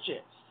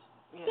gorgeous.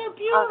 Yeah. They're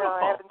beautiful. Oh, no,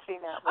 I haven't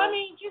seen that one. I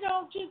mean,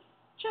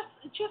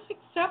 just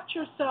accept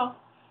yourself,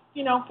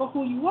 for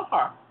who you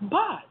are.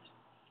 But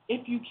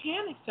if you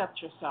can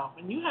accept yourself,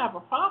 and you have a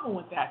problem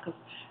with that, because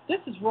this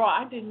is raw.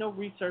 I did no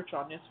research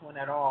on this one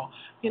at all.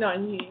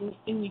 And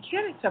you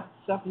can't accept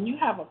yourself, and you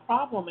have a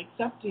problem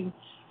accepting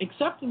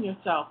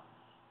yourself.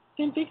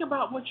 Then think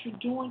about what you're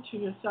doing to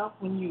yourself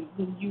when you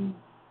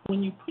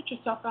put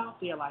yourself out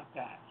there like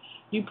that.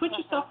 You put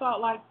yourself out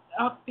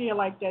there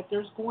like that.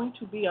 There's going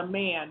to be a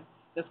man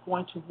that's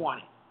going to want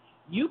it.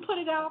 You put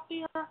it out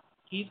there,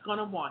 he's going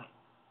to want it.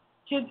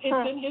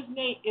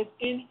 It's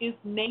in his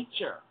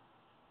nature.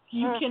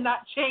 You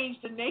cannot change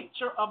the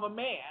nature of a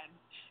man.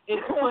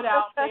 It's put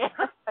out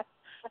there.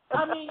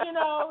 I mean,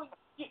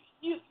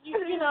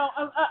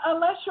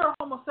 unless you're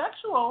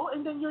homosexual,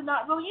 and then you're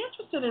not really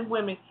interested in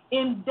women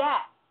in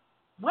that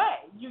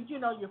way. You're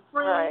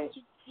friends.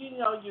 Right.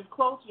 You're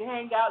close. You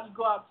hang out. You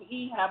go out to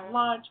eat, have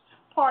lunch,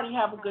 party,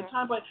 have a good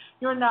time. But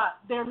they're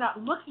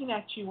not looking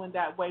at you in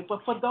that way.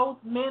 But for those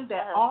men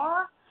that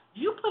are,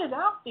 you put it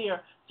out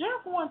there,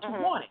 they're going to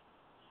want it.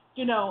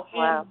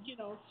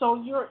 So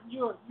you're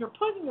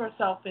putting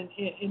yourself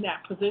in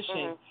that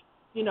position,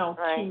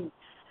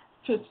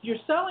 to you're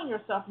selling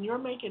yourself and you're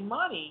making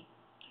money,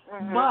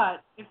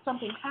 but if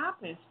something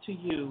happens to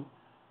you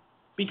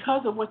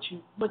because of what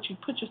you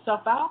put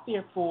yourself out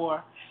there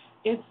for,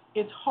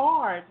 it's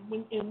hard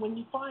when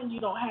you find you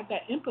don't have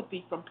that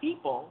empathy from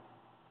people.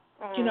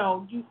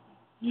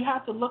 You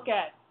have to look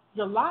at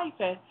your life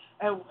at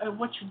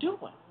what you're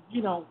doing.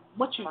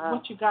 What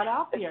you got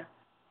out there.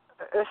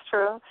 It's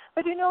true,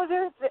 but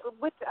there's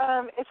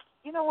it's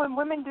when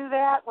women do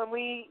that, when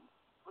we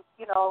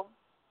don't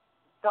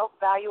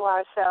value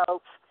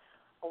ourselves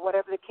or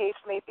whatever the case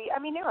may be. I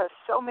mean, there are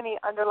so many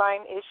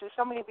underlying issues,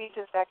 so many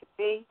reasons that could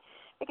be.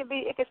 It could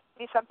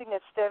be something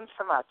that stems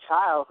from our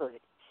childhood.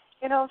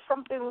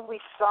 Something we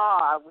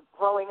saw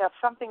growing up,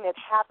 something that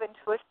happened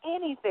to us,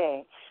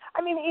 anything.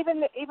 I mean,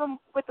 even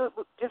with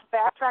just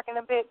backtracking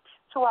a bit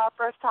to our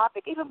first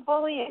topic, even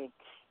bullying.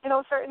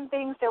 Certain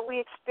things that we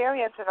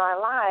experience in our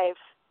lives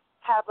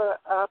have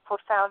a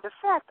profound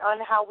effect on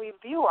how we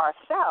view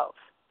ourselves.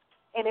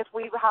 And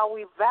how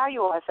we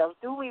value ourselves.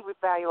 Do we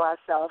value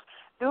ourselves?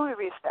 Do we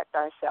respect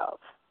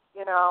ourselves?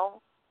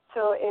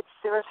 So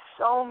there are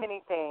so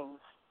many things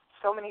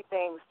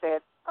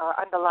that are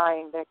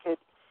underlying that could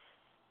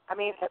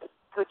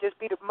just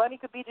be money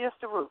could be just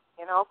the root,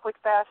 quick,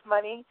 fast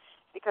money.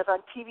 Because on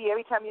TV,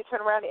 every time you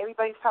turn around,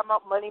 everybody's talking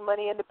about money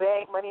in the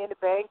bank,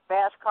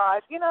 fast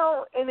cars,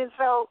 and then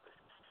so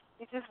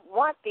you just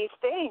want these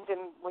things.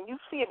 And when you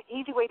see an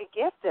easy way to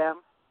get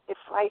them, it's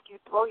like you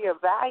throw your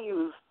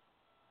values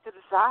to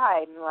the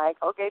side and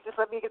like, okay, just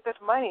let me get this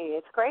money.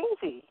 It's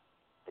crazy.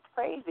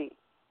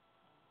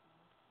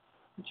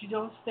 But you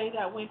don't stay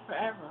that way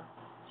forever.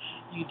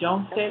 You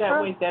don't stay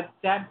that way.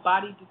 That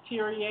body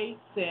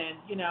deteriorates, and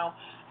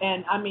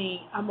and I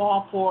mean, I'm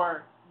all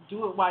for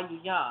do it while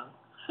you're young.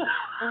 So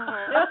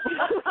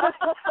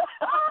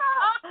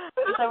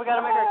we got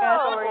to make our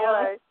cash over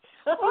young.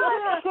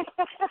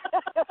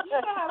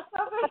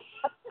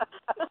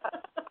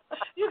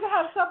 You can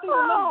have something to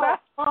look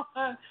back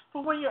on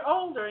for when you're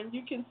older, and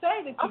you can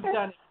say that you've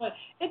done it, but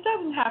it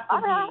doesn't have to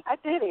be. I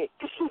did it.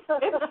 It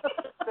doesn't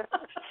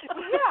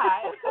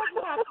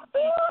have to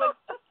be, but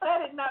just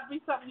let it not be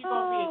something you're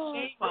going to be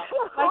ashamed of.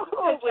 Like you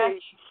said,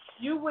 Jackie,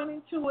 you went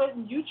into it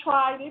and you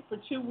tried it for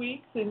 2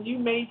 weeks and you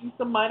made you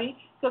some money,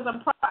 because I'm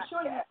probably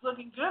sure you're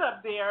looking good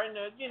up there, and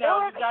you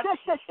got.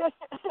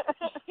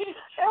 It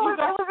was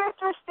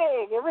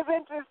interesting. It was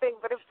interesting,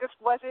 but it just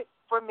wasn't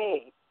for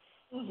me.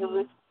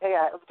 Mm-hmm.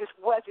 It just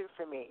wasn't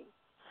for me.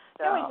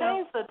 So. Can we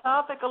change the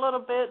topic a little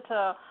bit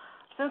to,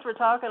 since we're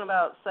talking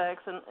about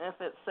sex and if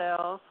it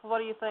sells, what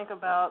do you think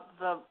about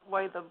the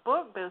way the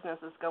book business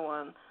is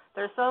going?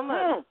 There's so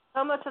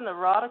much in the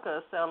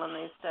erotica selling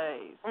these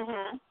days. Do you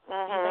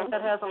think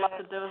that has a lot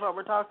to do with what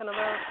we're talking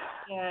about?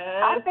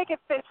 Yeah. I think it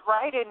fits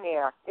right in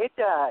there. It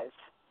does.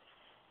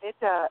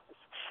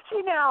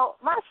 See, now,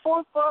 my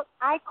fourth book,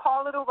 I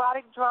call it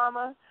erotic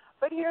drama,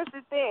 but here's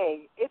the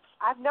thing.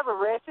 I've never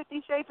read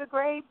 50 Shades of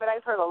Grey, but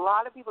I've heard a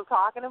lot of people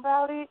talking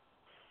about it,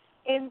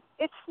 and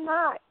it's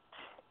not.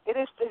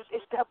 It's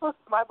that book.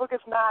 My book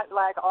is not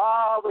like,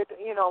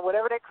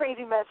 whatever that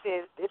crazy mess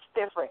is, it's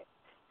different.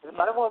 It's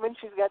about a woman.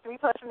 She's got 3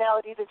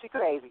 personalities and she's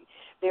crazy.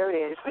 There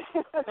it is.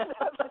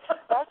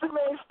 That's the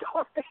main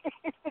story.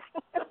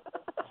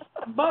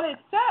 But it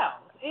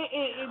sells.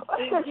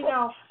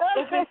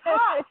 If it's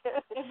hot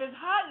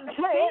and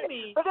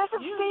steamy. But there's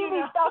some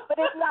steamy stuff, but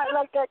it's not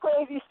like that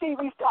crazy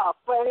steamy stuff.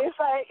 But it's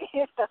like,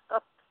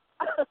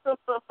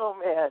 oh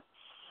man.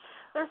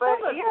 There's so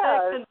much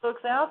sex in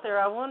books out there.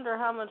 I wonder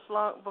how much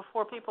long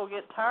before people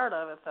get tired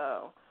of it,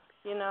 though.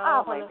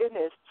 Oh my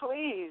goodness,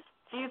 please.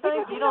 Do you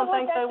think? You don't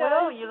think they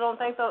will? You don't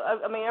think they'll?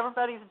 I mean,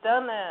 everybody's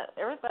done that.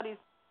 Everybody's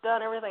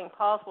done everything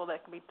possible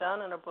that can be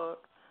done in a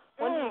book.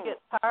 When do you get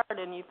tired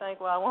and you think,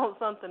 well, I want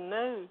something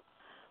new?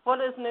 What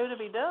is new to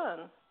be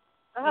done?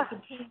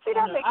 See,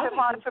 that makes it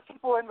hard for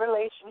people in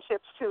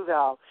relationships, too,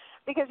 though.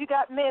 Because you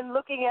got men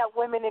looking at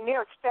women, and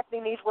they're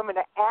expecting these women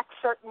to act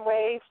certain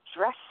ways,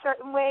 dress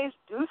certain ways,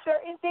 do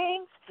certain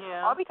things,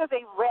 all because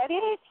they read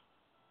it.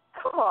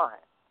 Come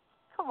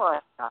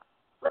on.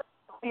 Let's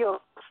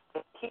feel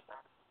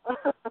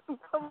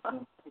Come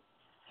on.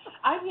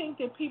 I think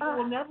that people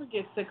will never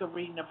get sick of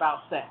reading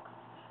about sex.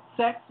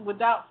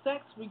 Without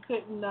sex, we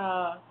couldn't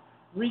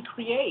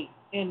recreate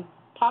and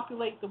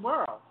populate the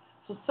world.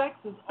 So sex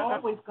is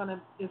always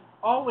gonna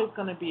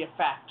be a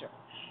factor.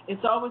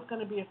 It's always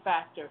going to be a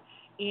factor.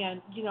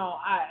 And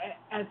I,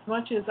 as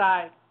much as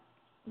I,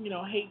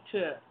 hate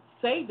to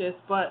say this,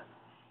 but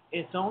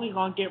it's only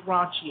going to get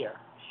raunchier.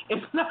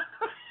 It's not.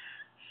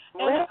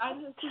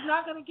 It's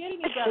not going to get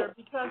any better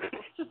because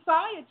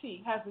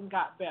society hasn't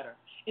got better.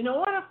 In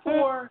order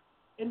for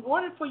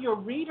your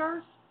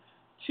readers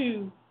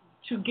to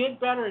get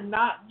better,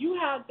 you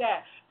have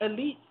that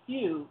elite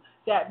few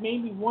that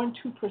maybe 1-2%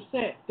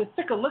 that's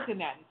sick of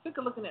looking at it, sick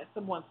of looking at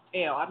someone's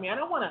tail. I mean, I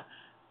don't want to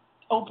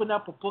open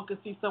up a book and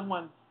see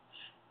someone,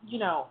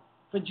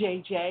 for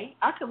JJ.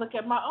 I could look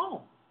at my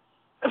own.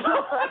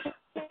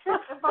 If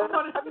I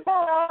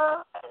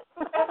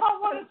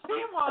want to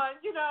see one,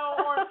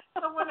 or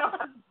someone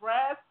else's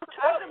breast,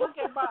 I can look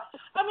at my.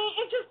 I mean,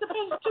 it just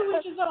depends. To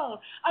each his own.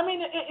 I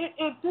mean,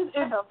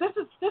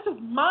 this is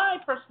my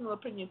personal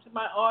opinion to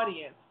my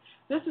audience.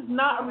 This is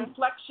not a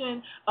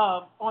reflection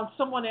on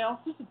someone else.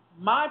 This is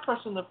my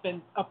personal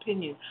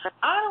opinion.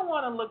 I don't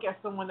want to look at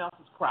someone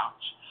else's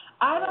crotch.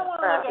 I don't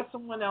want to look at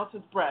someone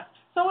else's breast.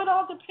 So it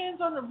all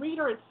depends on the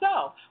reader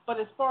itself. But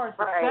as far as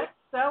the sex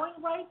selling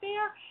right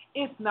there,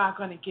 it's not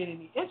going to get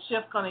any. It's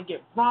just going to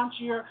get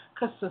raunchier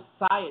because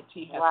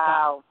society has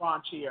gotten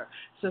raunchier.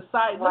 Look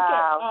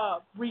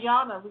at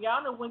Rihanna.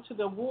 Rihanna went to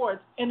the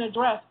awards in a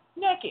dress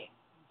naked,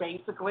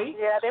 basically.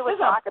 Yeah, they were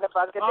talking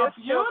about it. They were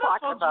still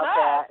talking about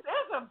that.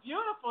 There's a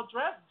beautiful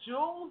dress,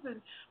 jewels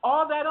and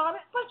all that on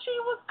it. But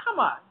come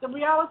on. The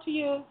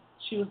reality is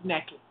she was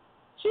naked.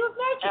 She was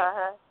naked.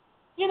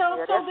 So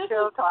this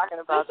still talking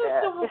about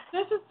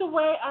this is the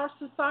way our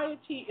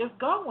society is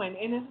going,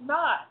 and it's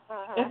not.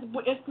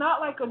 It's not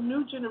like a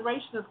new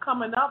generation is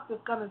coming up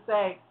that's going to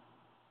say,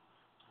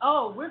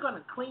 "Oh, we're going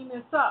to clean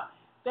this up."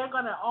 They're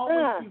going to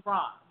always be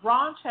raunch.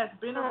 Raunch has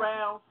been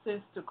around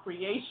since the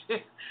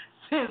creation,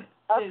 since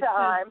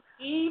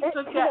Eve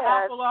took that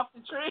apple off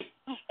the tree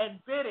and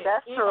bit it.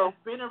 That's true. Has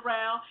been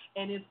around,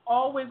 and it's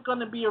always going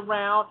to be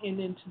around. And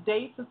in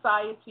today's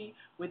society,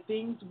 with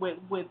things with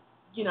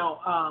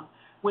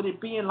with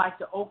it being like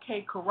the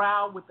OK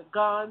Corral with the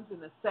guns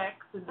and the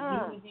sex and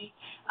the nudity.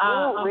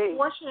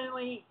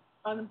 Unfortunately,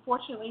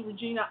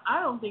 Regina,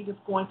 I don't think it's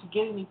going to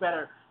get any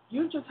better.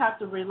 You just have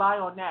to rely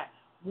on that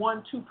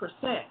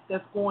 1-2%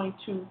 that's going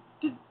to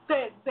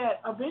that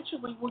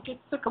eventually will get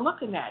sick of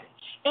looking at it,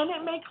 and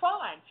it may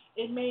climb,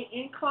 it may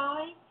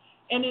incline,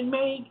 and it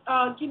may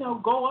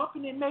go up,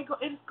 and it may go.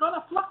 It's going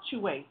to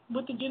fluctuate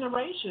with the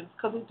generations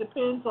because it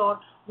depends on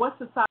what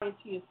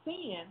society is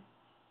seeing.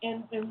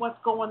 And what's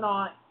going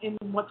on in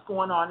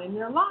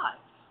their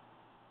lives.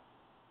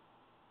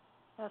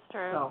 That's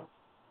true.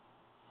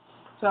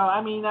 So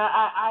I mean,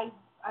 I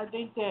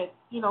think that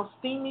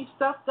steamy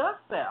stuff does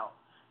sell.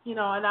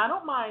 And I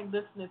don't mind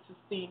listening to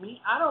steamy.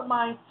 I don't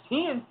mind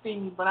seeing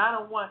steamy, but I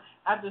don't want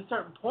after a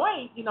certain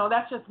point.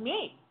 That's just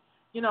me.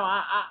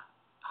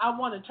 I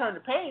want to turn the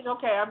page.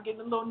 Okay, I'm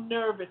getting a little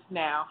nervous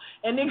now,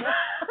 and then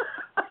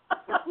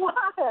what?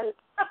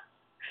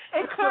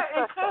 It could.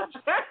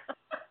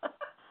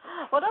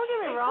 Well, don't get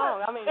me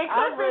wrong. I mean, it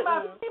could be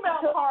my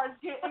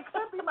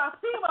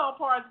female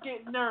parts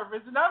getting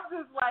nervous, and I'm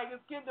just like,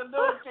 it's getting a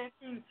little bit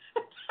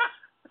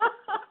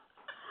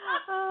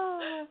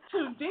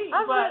too deep.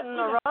 I've written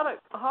erotic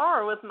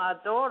horror with my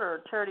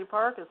daughter, Charity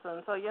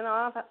Parkinson. So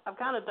I've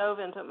kind of dove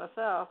into it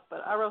myself,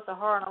 but I wrote the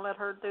horror and I let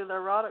her do the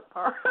erotic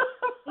part.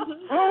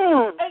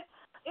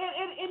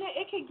 And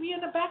it can be in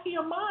the back of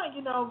your mind,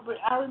 But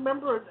I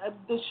remember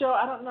the show.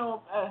 I don't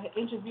know an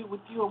interview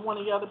with you or one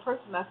of the other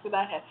person. I said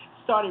I had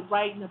started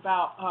writing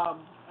about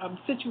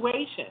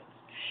situations,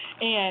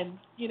 and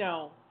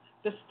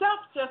the stuff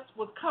just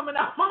was coming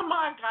out. My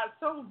mind got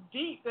so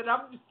deep that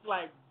I'm just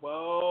like,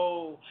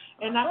 whoa,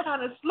 and I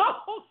kind of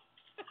slowed,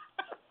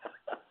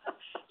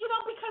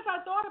 because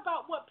I thought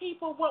about what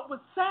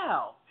would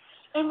sell,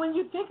 and when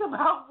you think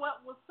about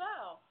what would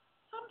sell.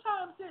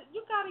 Sometimes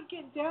you got to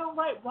get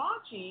downright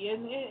raunchy,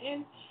 and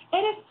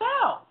it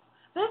sells.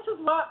 This is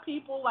what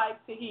people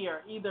like to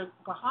hear, either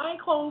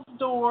behind closed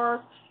doors,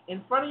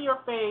 in front of your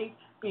face,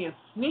 being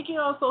sneaky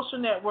on social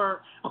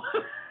network.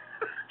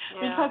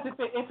 Because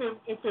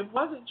if it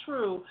wasn't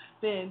true,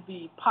 then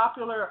the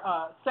popular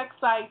sex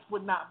sites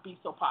would not be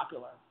so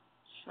popular.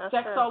 That's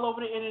sex true. all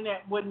over the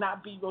internet would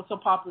not be so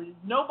popular.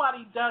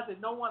 Nobody does it.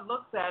 No one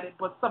looks at it,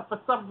 but for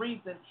some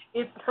reason,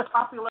 it's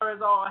popular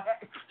as all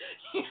heck.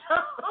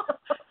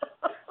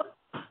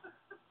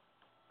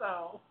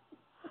 So,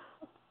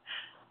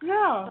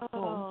 yeah.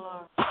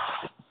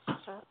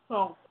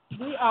 So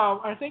we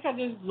I think I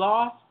just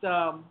lost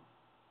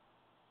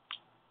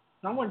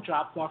Someone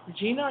dropped off.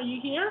 Regina, are you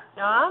here?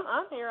 No,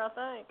 I'm here, I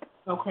think.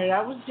 Okay,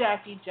 that was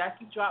Jackie.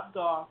 Jackie dropped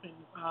off, and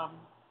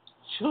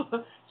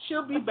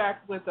she'll be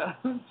back with us.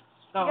 So.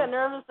 You get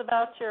nervous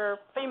about your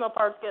female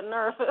parts getting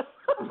nervous.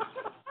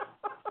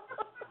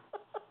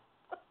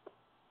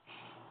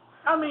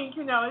 I mean,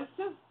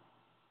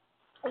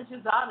 it's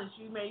just honest.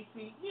 You may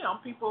see,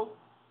 people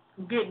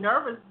get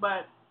nervous,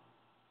 but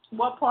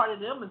what part of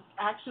them is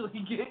actually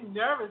getting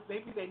nervous?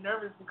 Maybe they're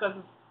nervous because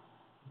it's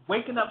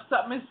waking up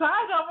something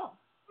inside of them.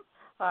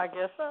 I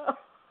guess so.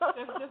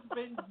 It's just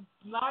been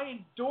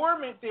lying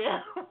dormant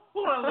there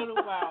for a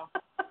little while.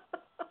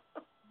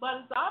 But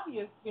it's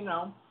obvious,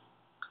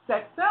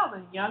 sex sells,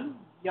 and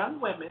young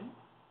women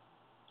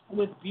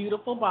with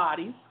beautiful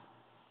bodies,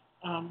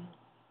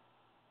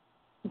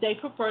 they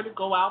prefer to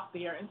go out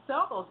there and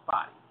sell those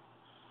bodies.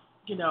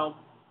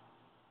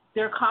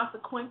 Their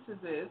consequences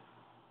is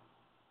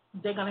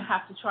they're going to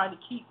have to try to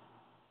keep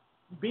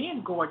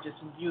being gorgeous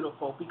and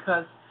beautiful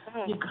because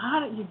you're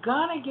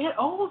gonna get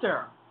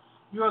older.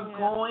 You're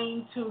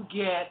going to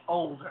get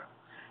older.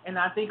 And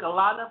I think a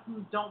lot of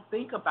them don't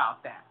think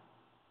about that.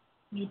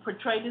 You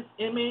portray this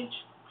image,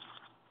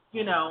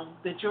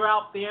 that you're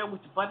out there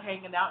with your butt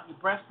hanging out, your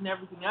breasts and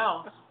everything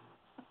else.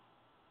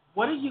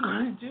 What are you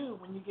going to do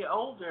when you get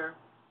older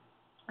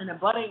and the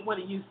butt ain't what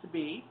it used to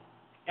be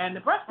and the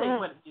breast ain't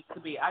what it used to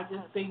be? I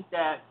just think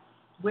that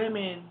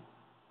women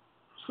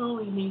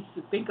truly need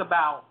to think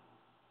about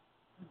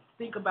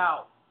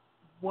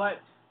what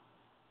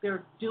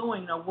they're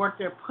doing or what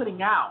they're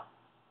putting out.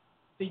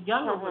 The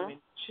younger women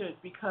should,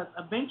 because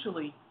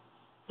eventually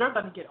they're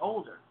going to get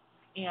older.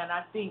 And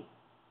I think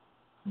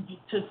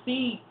to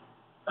see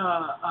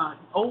an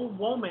old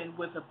woman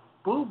with a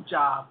boob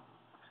job,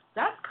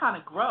 that's kind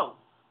of gross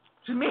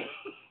to me.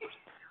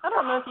 I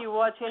don't know if you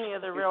watch any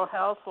of the Real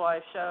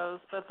Housewives shows,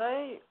 but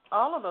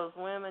all of those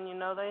women,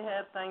 they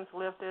had things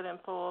lifted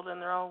and pulled,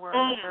 and they're all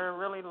wearing their hair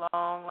really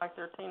long, like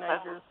they're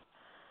teenagers.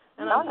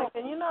 And I'm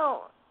thinking,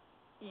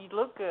 you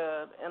look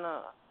good in an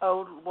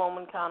old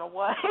woman kind of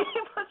way,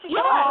 but you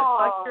don't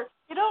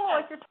look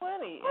like you're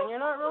 20, and you're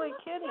not really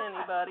kidding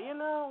anybody.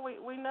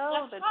 We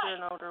know that you're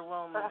an older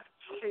woman.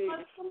 You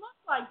look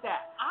like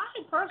that.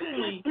 I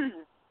personally,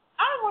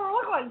 I don't want to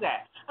look like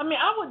that. I mean,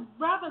 I would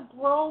rather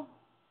grow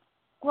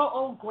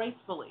old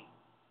gracefully,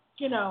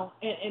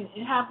 and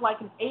have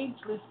like an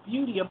ageless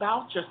beauty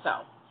about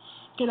yourself,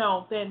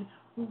 than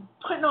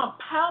putting on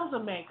pounds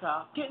of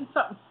makeup, getting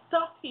something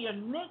stuffed here,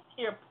 knit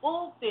here,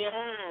 pulled there,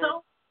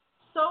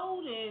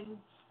 sewed in,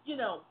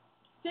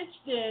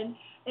 stitched in,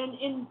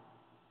 and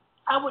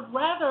I would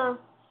rather,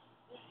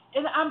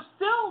 and I'm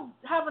still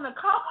haven't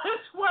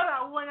accomplished what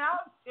I went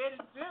out there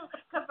to do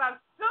because I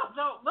still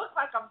don't look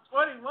like I'm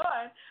 21.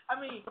 I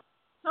mean,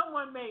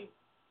 someone may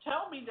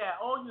tell me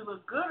that, you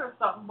look good or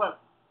something, but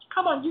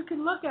come on, you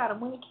can look at them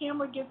when the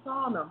camera gets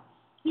on them.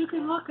 You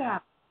can look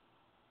at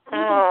them.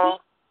 You can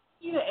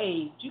see the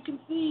age. You can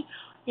see,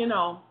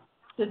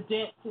 the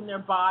dents in their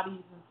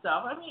bodies and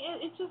stuff. I mean,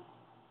 it just,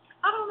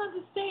 I don't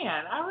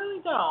understand. I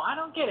really don't. I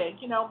don't get it,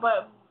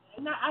 but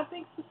I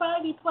think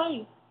society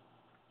plays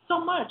so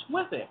much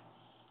with it.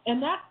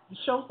 And that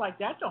shows like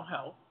that don't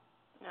help.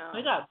 No.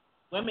 They got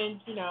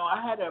women,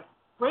 I had a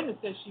friend that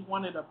said she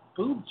wanted a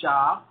boob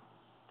job.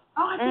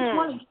 I just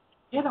want to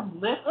get them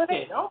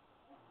lifted.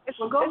 It's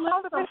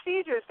all the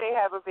procedures they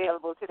have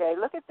available today.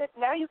 Look at that.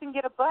 Now you can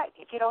get a butt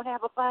if you don't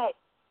have a butt.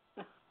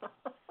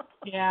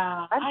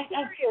 Yeah. I'm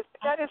serious.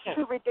 That is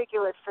too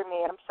ridiculous for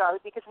me. I'm sorry,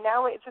 because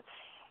now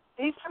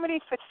some of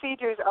these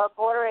procedures are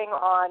bordering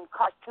on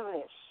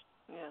cartoonish.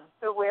 Yeah.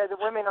 So where the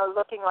women are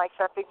looking like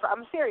something,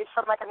 I'm serious,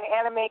 from like an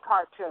anime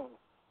cartoon.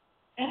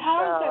 And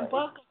how is that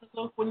butt going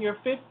to look when you're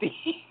 50?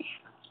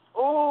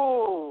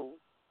 Ooh.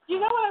 You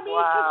know what I mean?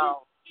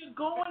 Wow. You're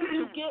going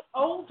to get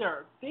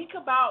older. Think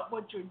about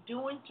what you're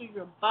doing to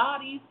your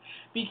bodies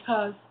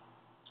because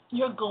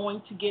you're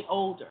going to get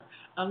older.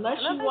 Unless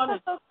you want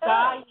to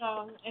die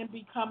young and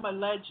become a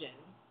legend.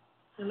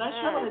 Unless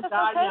you want to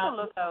die young.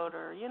 To look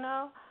older,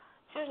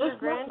 Shouldn't your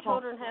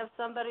grandchildren have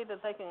somebody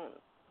that they can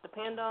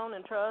depend on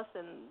and trust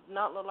and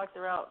not look like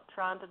they're out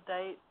trying to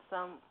date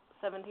some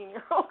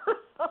 17-year-old or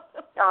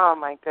something? Oh,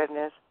 my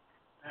goodness.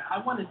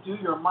 I want to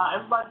do your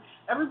mind.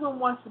 Everyone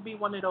wants to be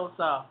one of those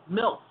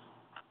MILFs.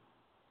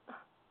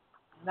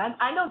 And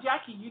I know,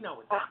 Jackie, you know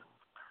it.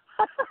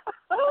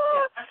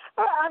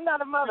 I'm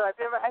not a mother. I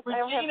don't have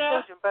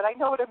children, but I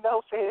know what a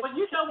MILF is. Well,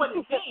 you know what it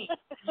means.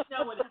 You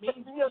know what it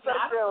means. Yes,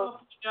 I do.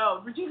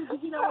 Regina,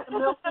 did you know what a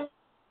MILF is?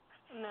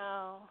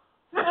 No.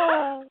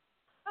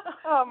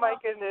 Oh, my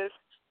goodness.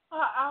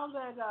 I'll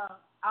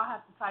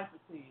have to type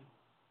it to you.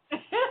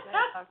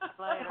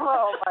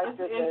 Oh, my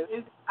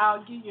goodness.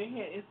 I'll give you a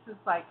hint. It's just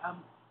like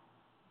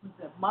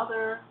the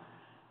mother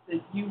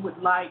that you would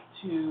like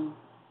to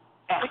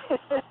F.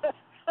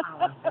 I don't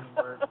want to say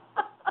the word.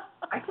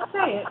 I can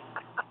say it,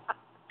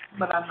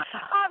 but I'm not.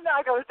 I'm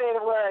not going to say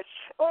the word.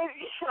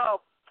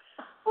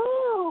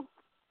 Woo.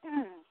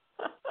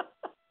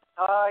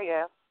 Oh,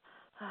 yeah.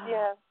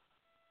 Yeah.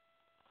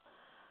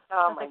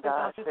 Oh, my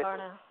gosh.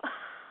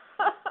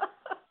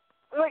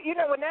 Well,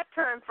 when that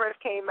term first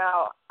came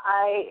out,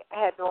 I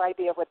had no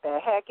idea what the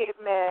heck it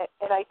meant,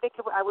 and I think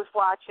I was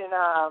watching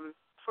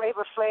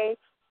Flavor Flav,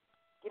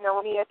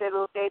 when he had that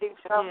little dating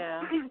show.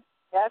 Yeah.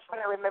 That's when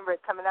I remember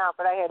it coming out,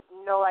 but I had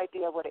no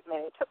idea what it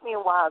meant. It took me a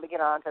while to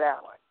get onto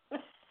that one.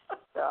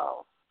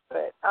 So,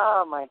 but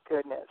oh my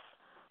goodness.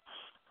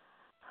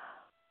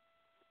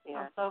 Yeah.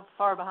 I'm so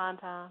far behind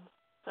time.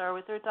 So are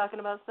we through talking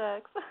about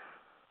sex?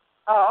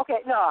 Oh,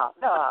 okay. No.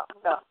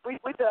 We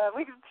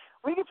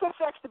can put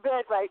sex to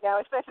bed right now,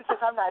 especially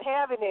since I'm not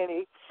having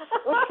any.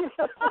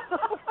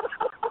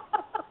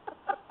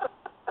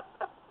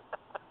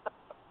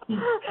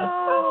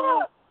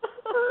 Oh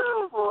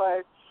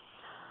boy.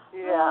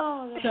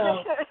 Yeah.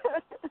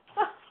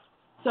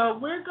 So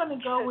we're going to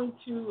go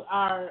into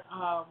our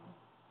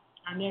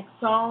next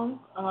song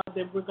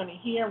that we're going to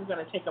hear. We're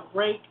going to take a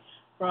break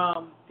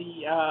from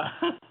the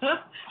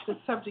the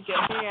subject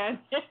at hand,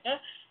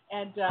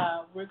 and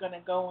we're going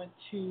to go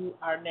into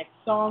our next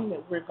song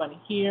that we're going to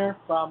hear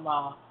from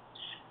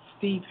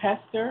Steve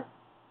Hester,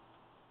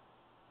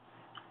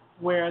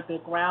 "Where the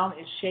Ground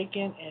is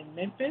Shaking" in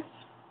Memphis.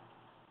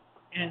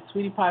 And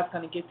Sweetie Pie is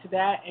going to get to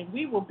that, and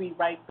we will be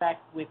right back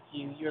with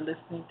you. You're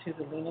listening to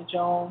the Lena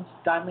Jones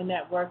Diamond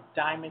Network,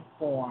 Diamond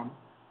Forum.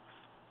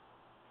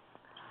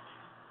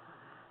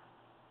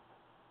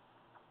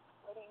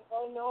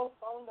 Oh, no,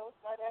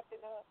 it's not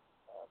acting up.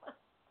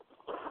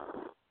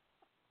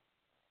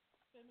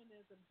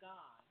 Feminism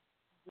gone.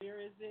 Where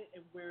is it,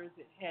 and where is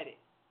it headed?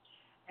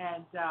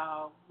 And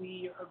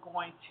we are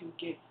going to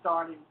get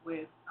started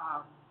with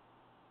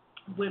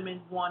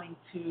women wanting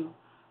to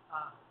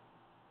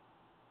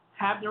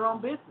have their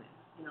own business,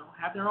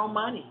 have their own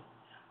money,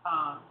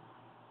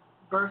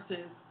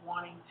 versus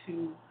wanting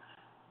to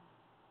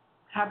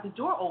have the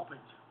door opened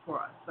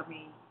for us. I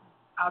mean,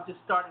 I'll just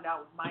start it out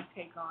with my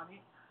take on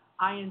it.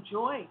 I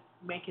enjoy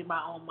making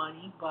my own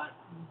money, but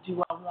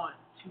do I want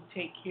to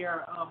take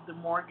care of the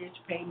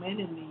mortgage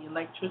payment and the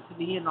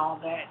electricity and all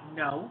that?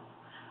 No,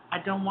 I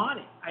don't want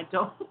it. I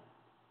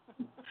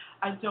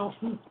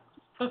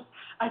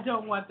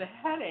don't want the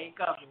headache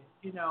of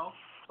it,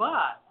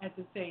 But at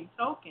the same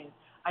token,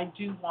 I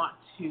do want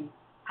to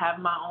have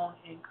my own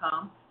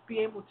income, be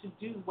able to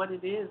do what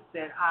it is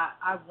that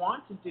I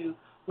want to do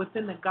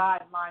within the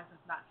guidelines of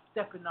not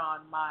stepping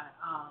on my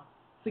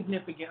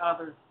significant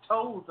other's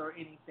toes or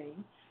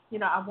anything.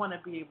 I want to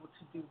be able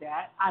to do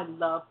that. I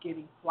love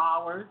getting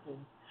flowers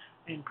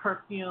and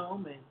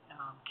perfume and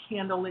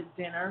candlelit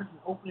dinners and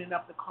opening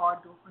up the car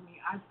door for me.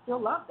 I still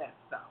love that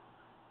stuff.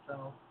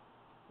 So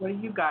what do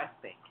you guys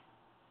think?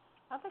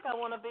 I think I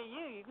want to be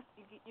you.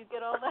 You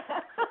get all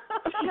that.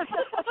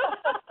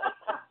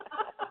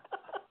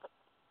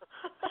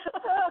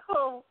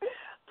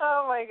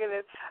 Oh my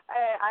goodness,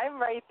 I'm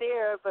right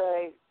there,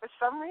 but for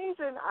some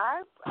reason,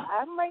 I'm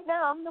right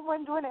now. I'm the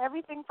one doing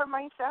everything for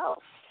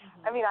myself.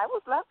 Mm-hmm. I mean, I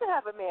would love to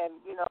have a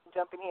man,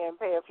 jump in here and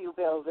pay a few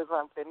bills or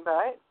something,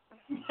 but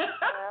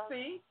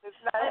see, it's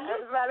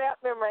not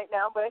happening right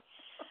now. But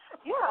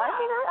yeah,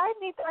 I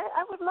mean,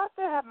 I would love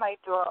to have my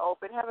door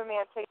open, have a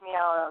man take me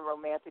out on a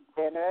romantic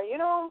dinner,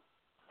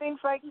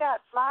 things like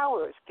that,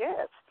 flowers,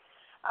 gifts.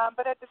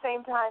 But at the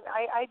same time,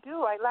 I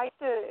like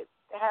to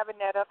have a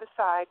net up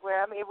aside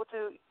where I'm able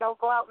to go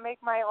out and make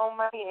my own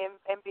money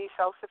and be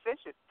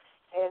self-sufficient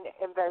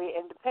and very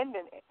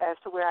independent as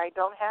to where I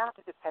don't have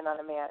to depend on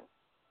a man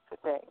for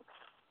things.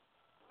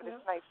 But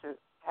It's nice to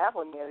have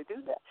one there to do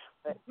that.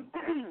 But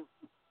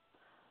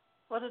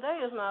well, today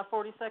is my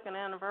 42nd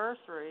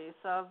anniversary,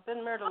 so I've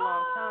been married a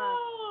long time.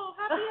 Oh,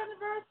 happy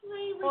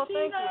anniversary, Regina! Well,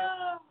 thank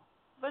you.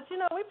 But,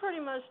 we pretty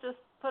much just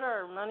put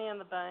our money in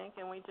the bank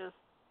and we just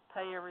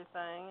pay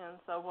everything, and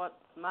so what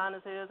mine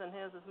is his and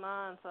his is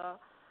mine. So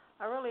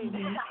I really,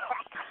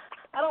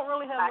 I don't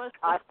really have much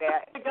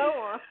to go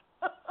on.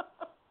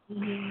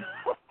 Mm-hmm.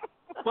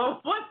 Well,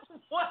 what?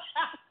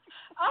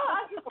 Oh,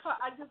 I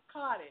just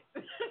caught it.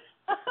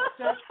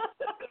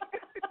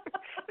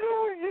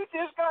 You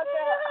just got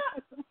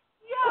that.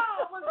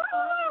 Yeah,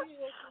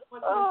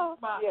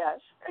 yes.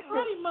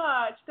 Pretty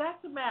much.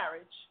 That's a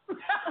marriage.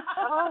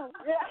 Oh,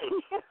 yeah.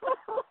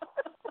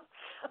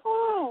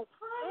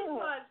 Pretty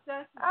much.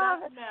 That's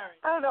marriage.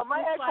 I don't know.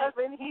 My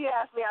ex-husband, he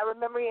asked me, I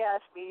remember he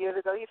asked me years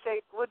ago, he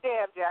said, well,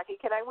 damn, Jackie,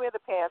 can I wear the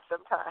pants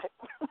sometime?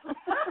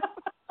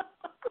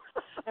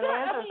 And the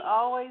answer is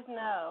always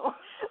no.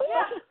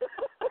 Yeah.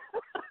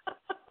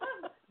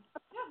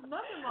 There's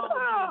nothing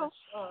wrong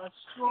with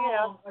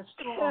being a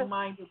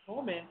strong-minded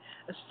woman,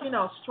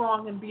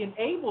 strong and being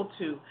able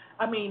to.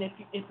 I mean, if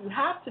you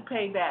have to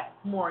pay that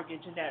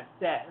mortgage and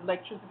that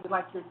electricity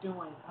like you're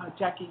doing,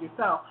 Jackie,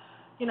 yourself,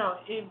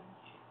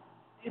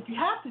 if you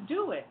have to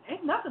do it,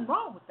 ain't nothing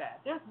wrong with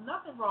that. There's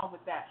nothing wrong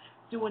with that,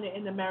 doing it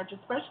in the marriage,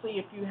 especially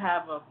if you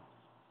have a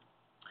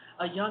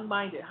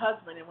young-minded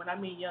husband. And when I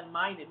mean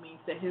young-minded, it means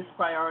that his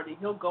priority,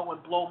 he'll go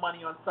and blow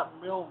money on something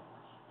real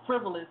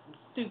frivolous and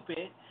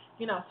stupid,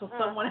 so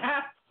someone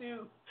has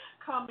to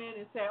come in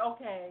and say,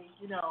 okay,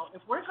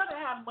 if we're going to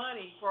have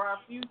money for our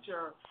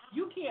future,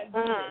 you can't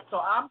do this, so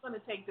I'm going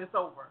to take this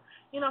over.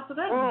 So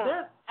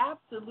there's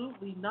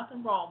absolutely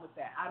nothing wrong with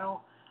that. I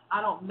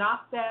don't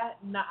knock that.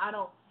 No, I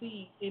don't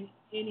see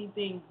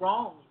anything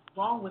wrong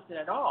with it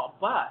at all.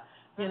 But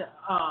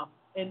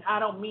and I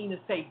don't mean to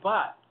say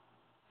but.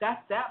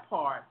 That's that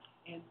part.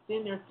 And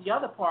then there's the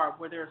other part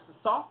where there's the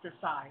softer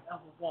side of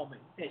a woman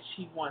that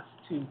she wants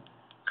to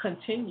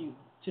continue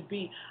to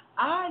be.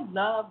 I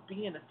love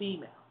being a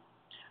female.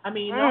 I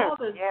mean, all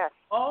the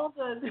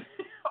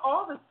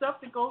all the stuff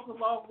that goes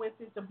along with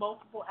it, the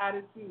multiple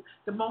attitudes,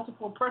 the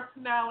multiple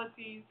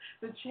personalities,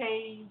 the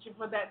change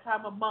for that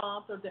time of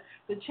month, or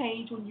the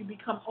change when you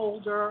become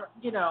older,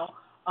 things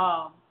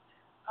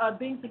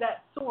of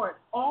that sort.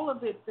 All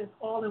of it is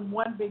all in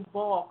one big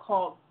ball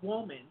called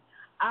woman.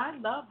 I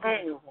love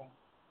being a woman.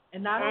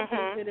 And I don't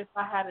think that if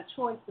I had a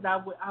choice that I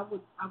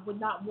would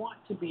not want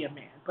to be a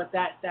man. But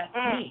that's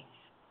me.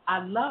 I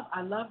love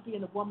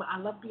being a woman. I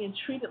love being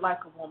treated like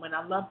a woman.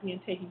 I love being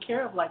taken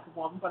care of like a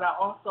woman. But I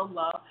also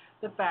love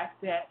the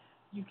fact that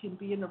you can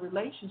be in a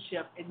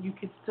relationship and you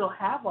can still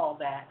have all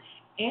that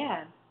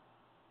and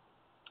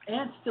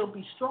still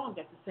be strong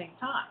at the same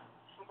time.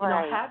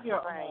 Have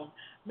your own,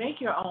 make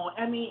your own.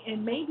 I mean,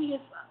 and maybe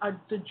it's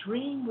the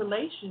dream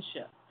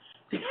relationship.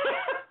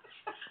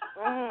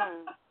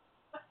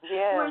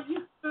 Yeah.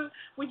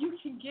 Where you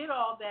can get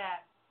all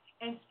that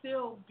and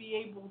still be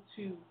able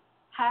to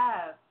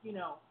have,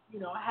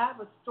 have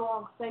a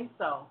strong say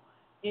so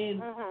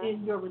in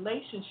your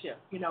relationship.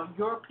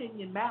 Your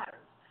opinion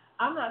matters.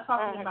 I'm not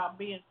talking about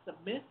being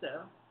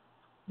submissive.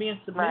 Being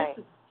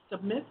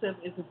submissive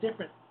is a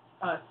different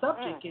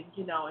subject,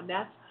 and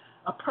that's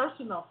a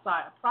personal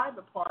side, a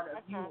private part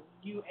of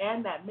you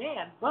and that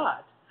man.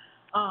 But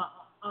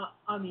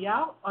on the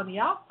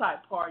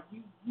outside part,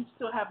 you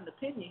still have an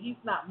opinion. He's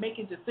not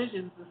making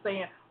decisions and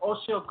saying, "Oh,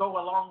 she'll go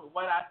along with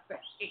what I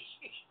say."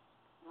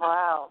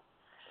 Wow.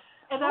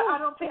 And I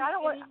don't think I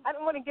don't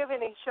want to give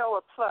any show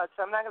a plug,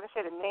 so I'm not going to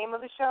say the name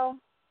of the show.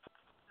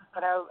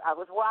 But I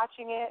was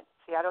watching it.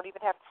 See, I don't even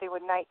have to say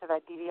what night because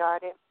I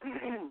DVR'd it.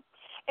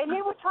 And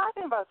they were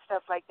talking about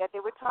stuff like that.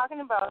 They were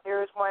talking about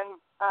there is one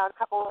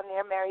couple and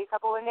they're married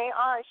couple, and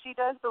she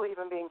does believe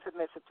in being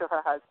submissive to her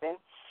husband.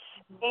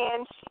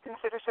 And she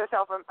considers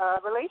herself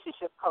a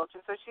relationship coach,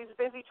 and so she's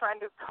busy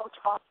trying to coach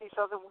off these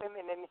other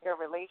women in their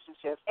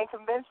relationships and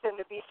convince them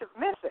to be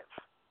submissive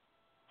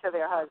to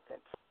their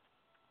husbands.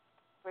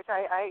 Which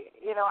I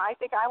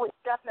think I would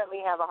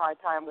definitely have a hard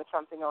time with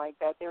something like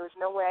that. There is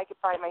no way I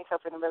could find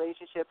myself in a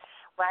relationship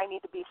where I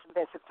need to be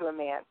submissive to a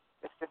man.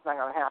 It's just not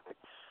going to happen.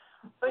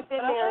 But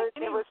then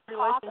there was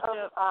talk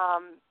of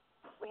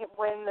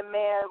when the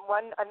man,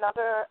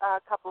 another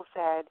couple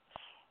said.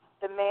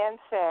 The man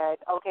said,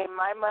 okay,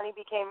 my money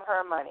became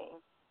her money.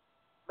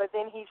 But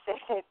then he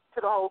said to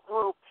the whole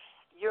group,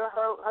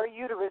 her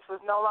uterus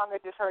was no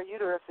longer just her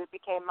uterus, it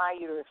became my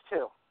uterus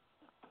too.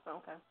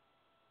 Okay.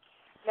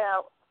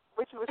 Now,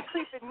 which was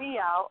creeping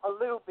me out a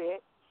little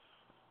bit,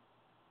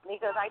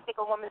 because I think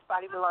a woman's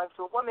body belongs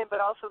to a woman, but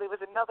also there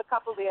was another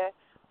couple there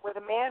where the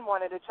man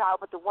wanted a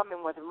child, but the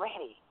woman wasn't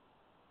ready.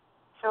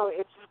 So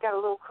it just got a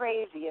little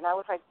crazy, and I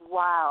was like,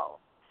 wow.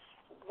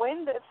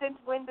 Since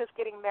when does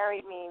getting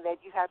married mean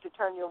that you have to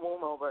turn your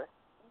womb over?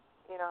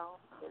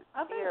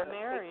 I think a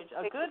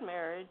good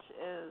marriage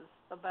is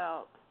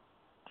about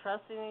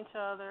trusting each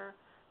other,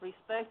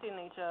 respecting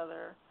each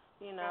other,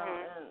 and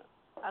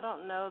I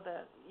don't know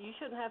that you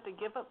shouldn't have to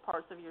give up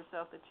parts of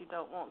yourself that you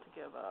don't want to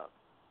give up.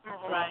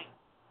 Right.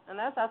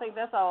 And I think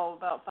that's all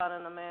about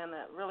finding a man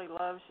that really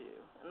loves you,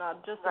 and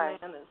not just a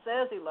man that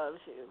says he loves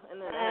you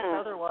and then acts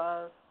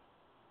otherwise.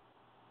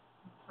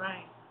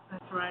 Right.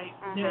 That's right.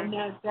 And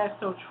that's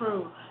so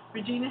true.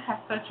 Regina has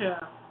such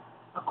a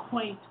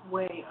quaint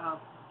way of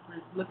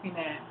looking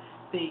at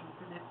things,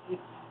 and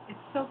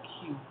it's so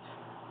cute.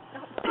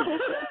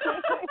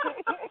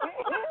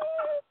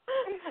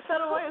 Is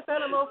that a way of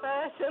saying I'm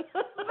old-fashioned?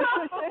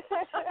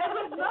 And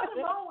there's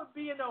nothing wrong with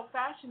being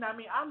old-fashioned. I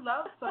mean, I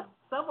love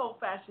some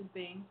old-fashioned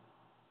things,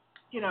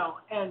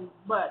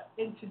 but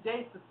in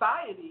today's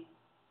society,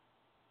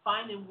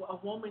 finding a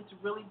woman to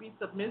really be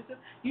submissive.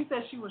 You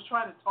said she was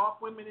trying to talk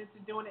women into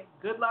doing it.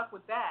 Good luck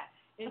with that.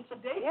 In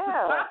today's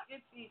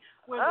society,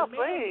 where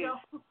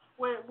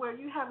where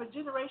you have a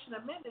generation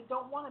of men that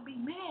don't want to be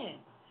men,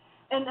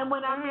 and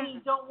when I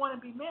mean don't want to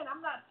be men,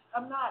 I'm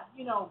not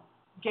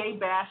gay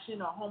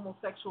bashing or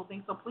homosexual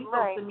things. So please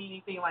don't send me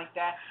anything like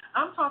that.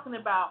 I'm talking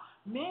about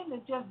men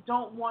that just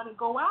don't want to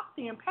go out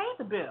there and pay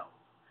the bills.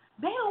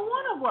 They don't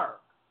want to work.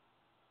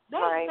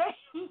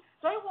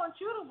 They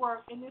want you to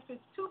work, and if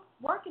it's two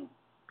working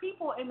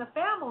people in the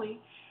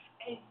family,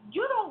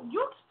 you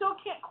still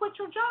can't quit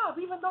your job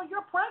even though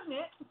you're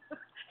pregnant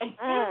and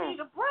you need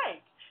a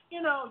break.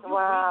 We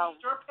need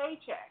your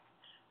paycheck.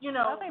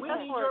 I think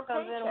that's where it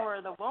comes in,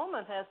 where the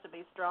woman has to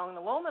be strong.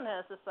 The woman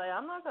has to say,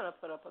 I'm not going to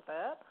put up with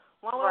that.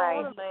 Why would I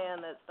want a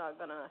man that's not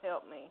going to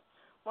help me?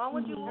 Why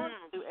would you want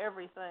to do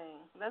everything?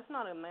 That's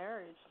not a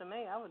marriage to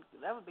me.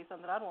 That would be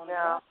something I'd want to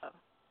have.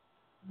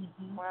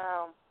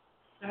 Wow.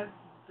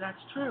 That's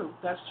true.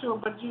 That's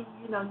true. But you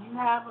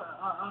have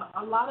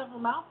a lot of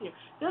them out there.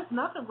 There's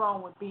nothing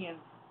wrong with being,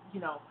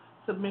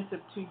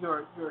 submissive to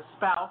your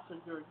spouse or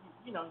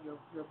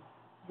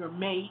your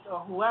mate or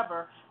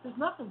whoever. There's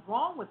nothing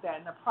wrong with that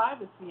in the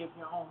privacy of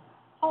your own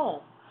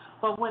home.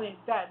 But when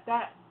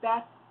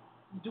that's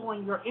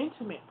doing your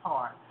intimate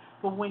part.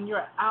 But when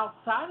you're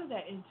outside of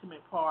that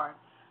intimate part,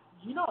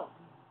 you don't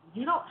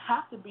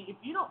have to be. If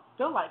you don't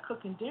feel like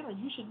cooking dinner,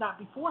 you should not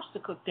be forced to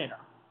cook dinner.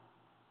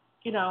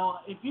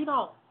 If you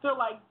don't feel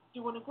like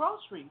doing the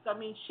groceries,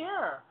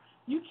 share.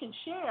 You can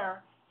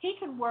share. He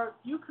can work,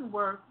 you can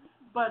work,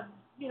 but,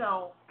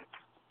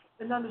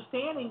 an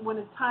understanding when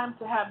it's time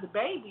to have the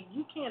baby,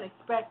 you can't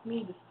expect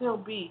me to still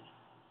be,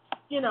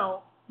 you're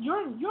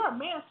a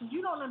man, so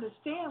you don't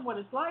understand what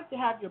it's like to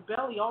have your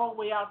belly all the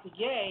way out the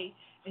gay,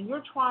 and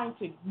you're trying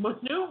to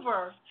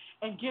maneuver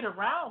and get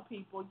around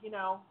people,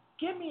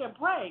 Give me a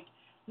break.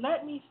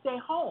 Let me stay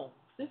home.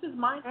 This is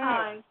my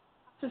time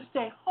to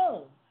stay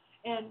home.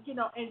 And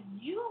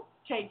you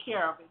take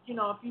care of it.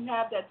 If you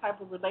have that type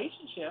of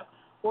relationship,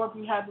 or if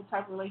you have the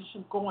type of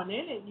relationship going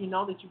in it,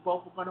 that you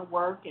both are going to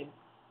work and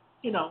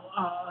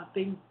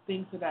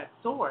things of that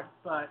sort.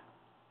 But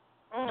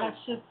that's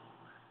just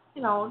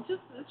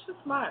it's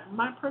just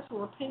my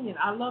personal opinion.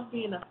 I love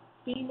being a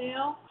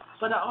female,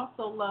 but I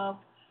also love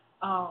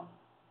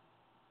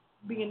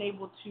being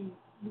able to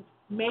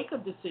make a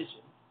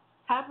decision,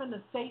 having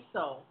a say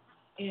so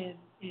in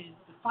the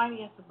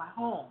finance of my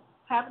home,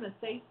 having a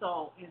say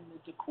so in the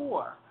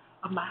decor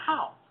of my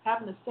house,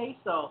 having a say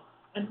so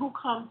in who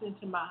comes in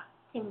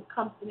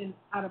and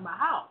out of my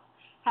house,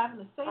 having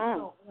a say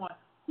so on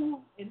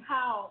who and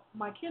how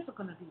my kids are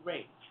going to be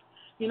raised.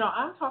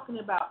 I'm talking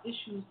about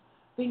issues,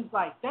 things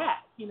like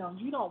that. You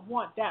don't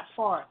want that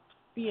part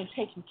being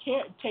taken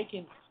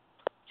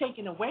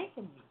away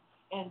from you.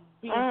 And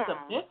being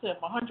submissive,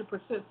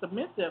 100%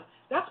 submissive,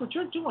 that's what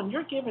you're doing.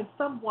 You're giving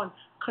someone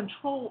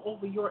control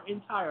over your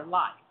entire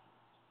life.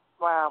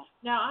 Wow.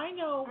 Now, I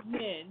know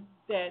men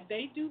that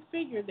they do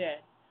figure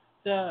that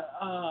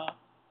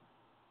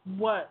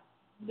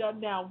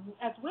now,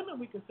 as women,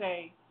 we can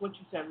say what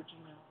you said,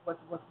 Regina,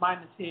 what's mine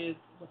is his,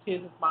 what's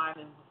his is mine,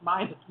 and what's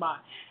mine is mine.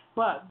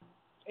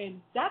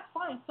 And that's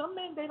fine. Some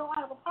men, they don't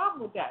have a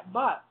problem with that.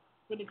 But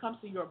when it comes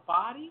to your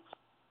body,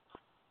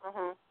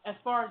 as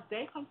far as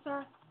they're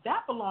concerned,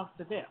 that belongs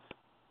to them.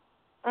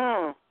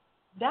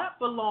 That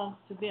belongs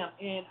to them.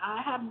 And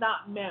I have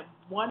not met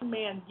one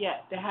man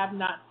yet that have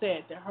not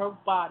said that her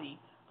body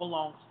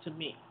belongs to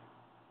me.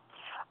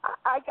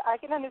 I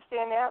can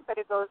understand that, but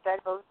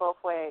that goes both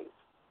ways.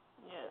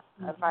 Yes.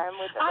 If I'm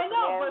with a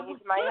man,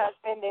 he's my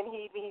husband, and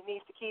he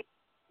needs to keep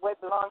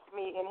what belongs to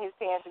me in his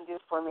hands and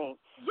just for me.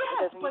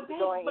 Yes, but men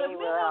don't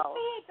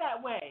say it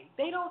that way.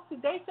 They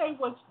say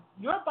what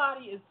your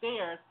body is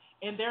theirs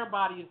and their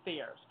body is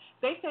theirs.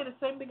 They say the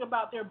same thing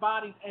about their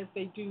bodies as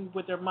they do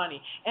with their money.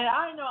 And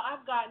I know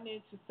I've gotten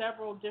into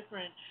several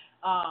different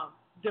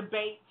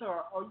debates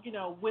or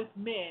with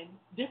men,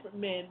 different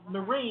men,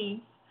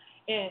 Marines,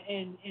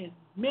 and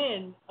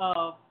men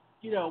of,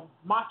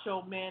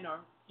 macho men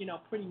or,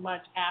 pretty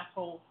much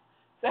assholes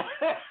that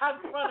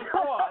I've run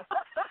across.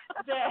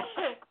 that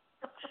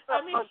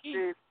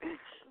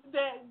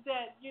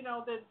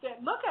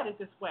look at it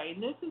this way.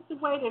 And this is the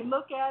way they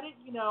look at it.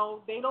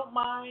 They don't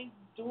mind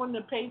doing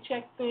the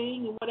paycheck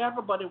thing and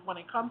whatever, but when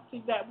it comes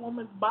to that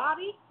woman's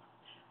body,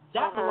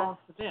 that belongs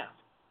to them.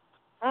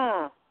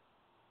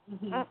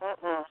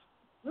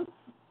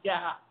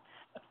 Yeah.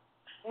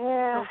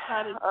 So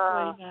try to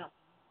explain that.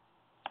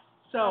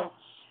 So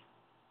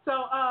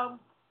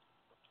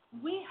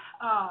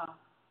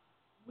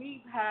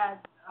we've had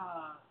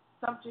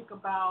subject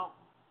about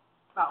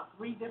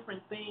 3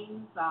 different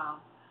things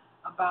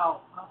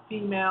about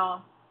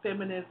female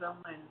feminism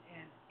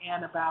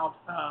and about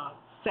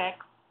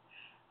sex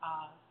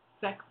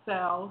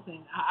cells,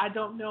 and I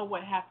don't know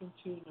what happened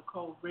to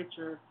Nicole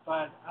Richard,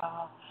 but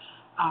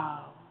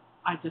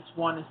I just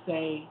want to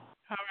say,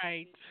 all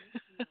right,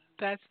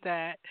 that's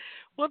that.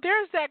 Well,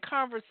 there's that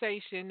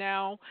conversation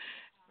now.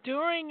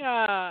 During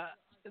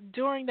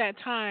that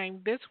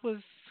time, this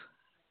was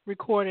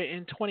recorded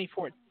in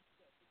 2014.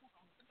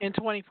 In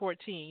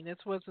 2014, this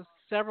was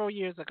several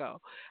years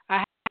ago. I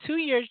had a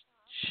 2-year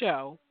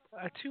show,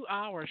 a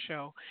 2-hour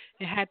show,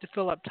 and had to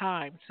fill up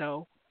time,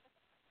 so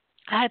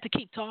I had to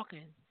keep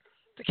talking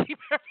to keep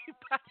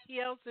everybody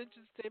else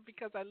interested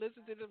because I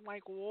listened to them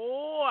like,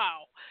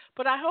 wow.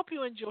 But I hope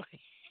you enjoy.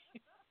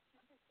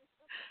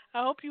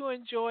 I hope you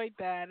enjoyed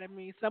that. I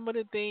mean, some of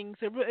the things,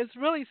 it's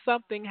really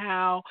something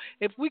how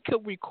if we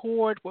could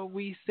record what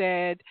we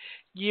said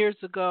years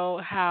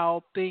ago,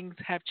 how things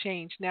have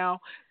changed.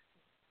 Now,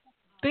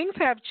 things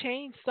have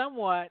changed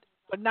somewhat,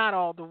 but not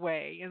all the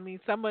way. I mean,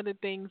 some of the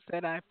things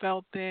that I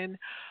felt then,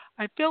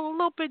 I feel a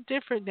little bit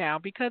different now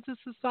because of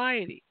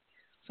society.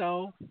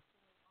 So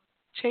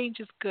change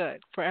is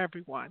good for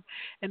everyone.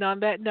 And on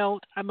that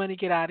note, I'm going to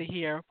get out of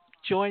here.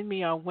 Join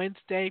me on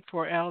Wednesday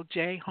for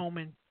LJ Home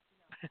and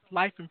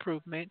Life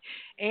Improvement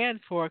and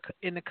for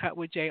In the Cut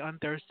with Jay on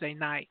Thursday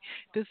night.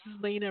 This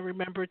is Lena.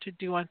 Remember to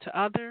do unto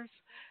others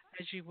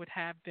as you would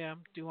have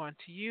them do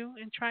unto you,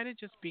 and try to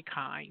just be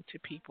kind to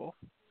people.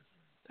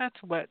 That's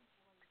what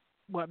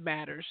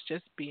matters,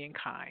 just being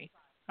kind.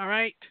 All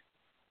right?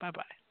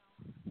 Bye-bye.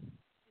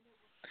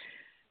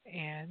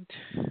 And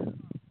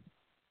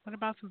what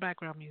about some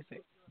background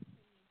music?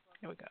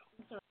 Here we go.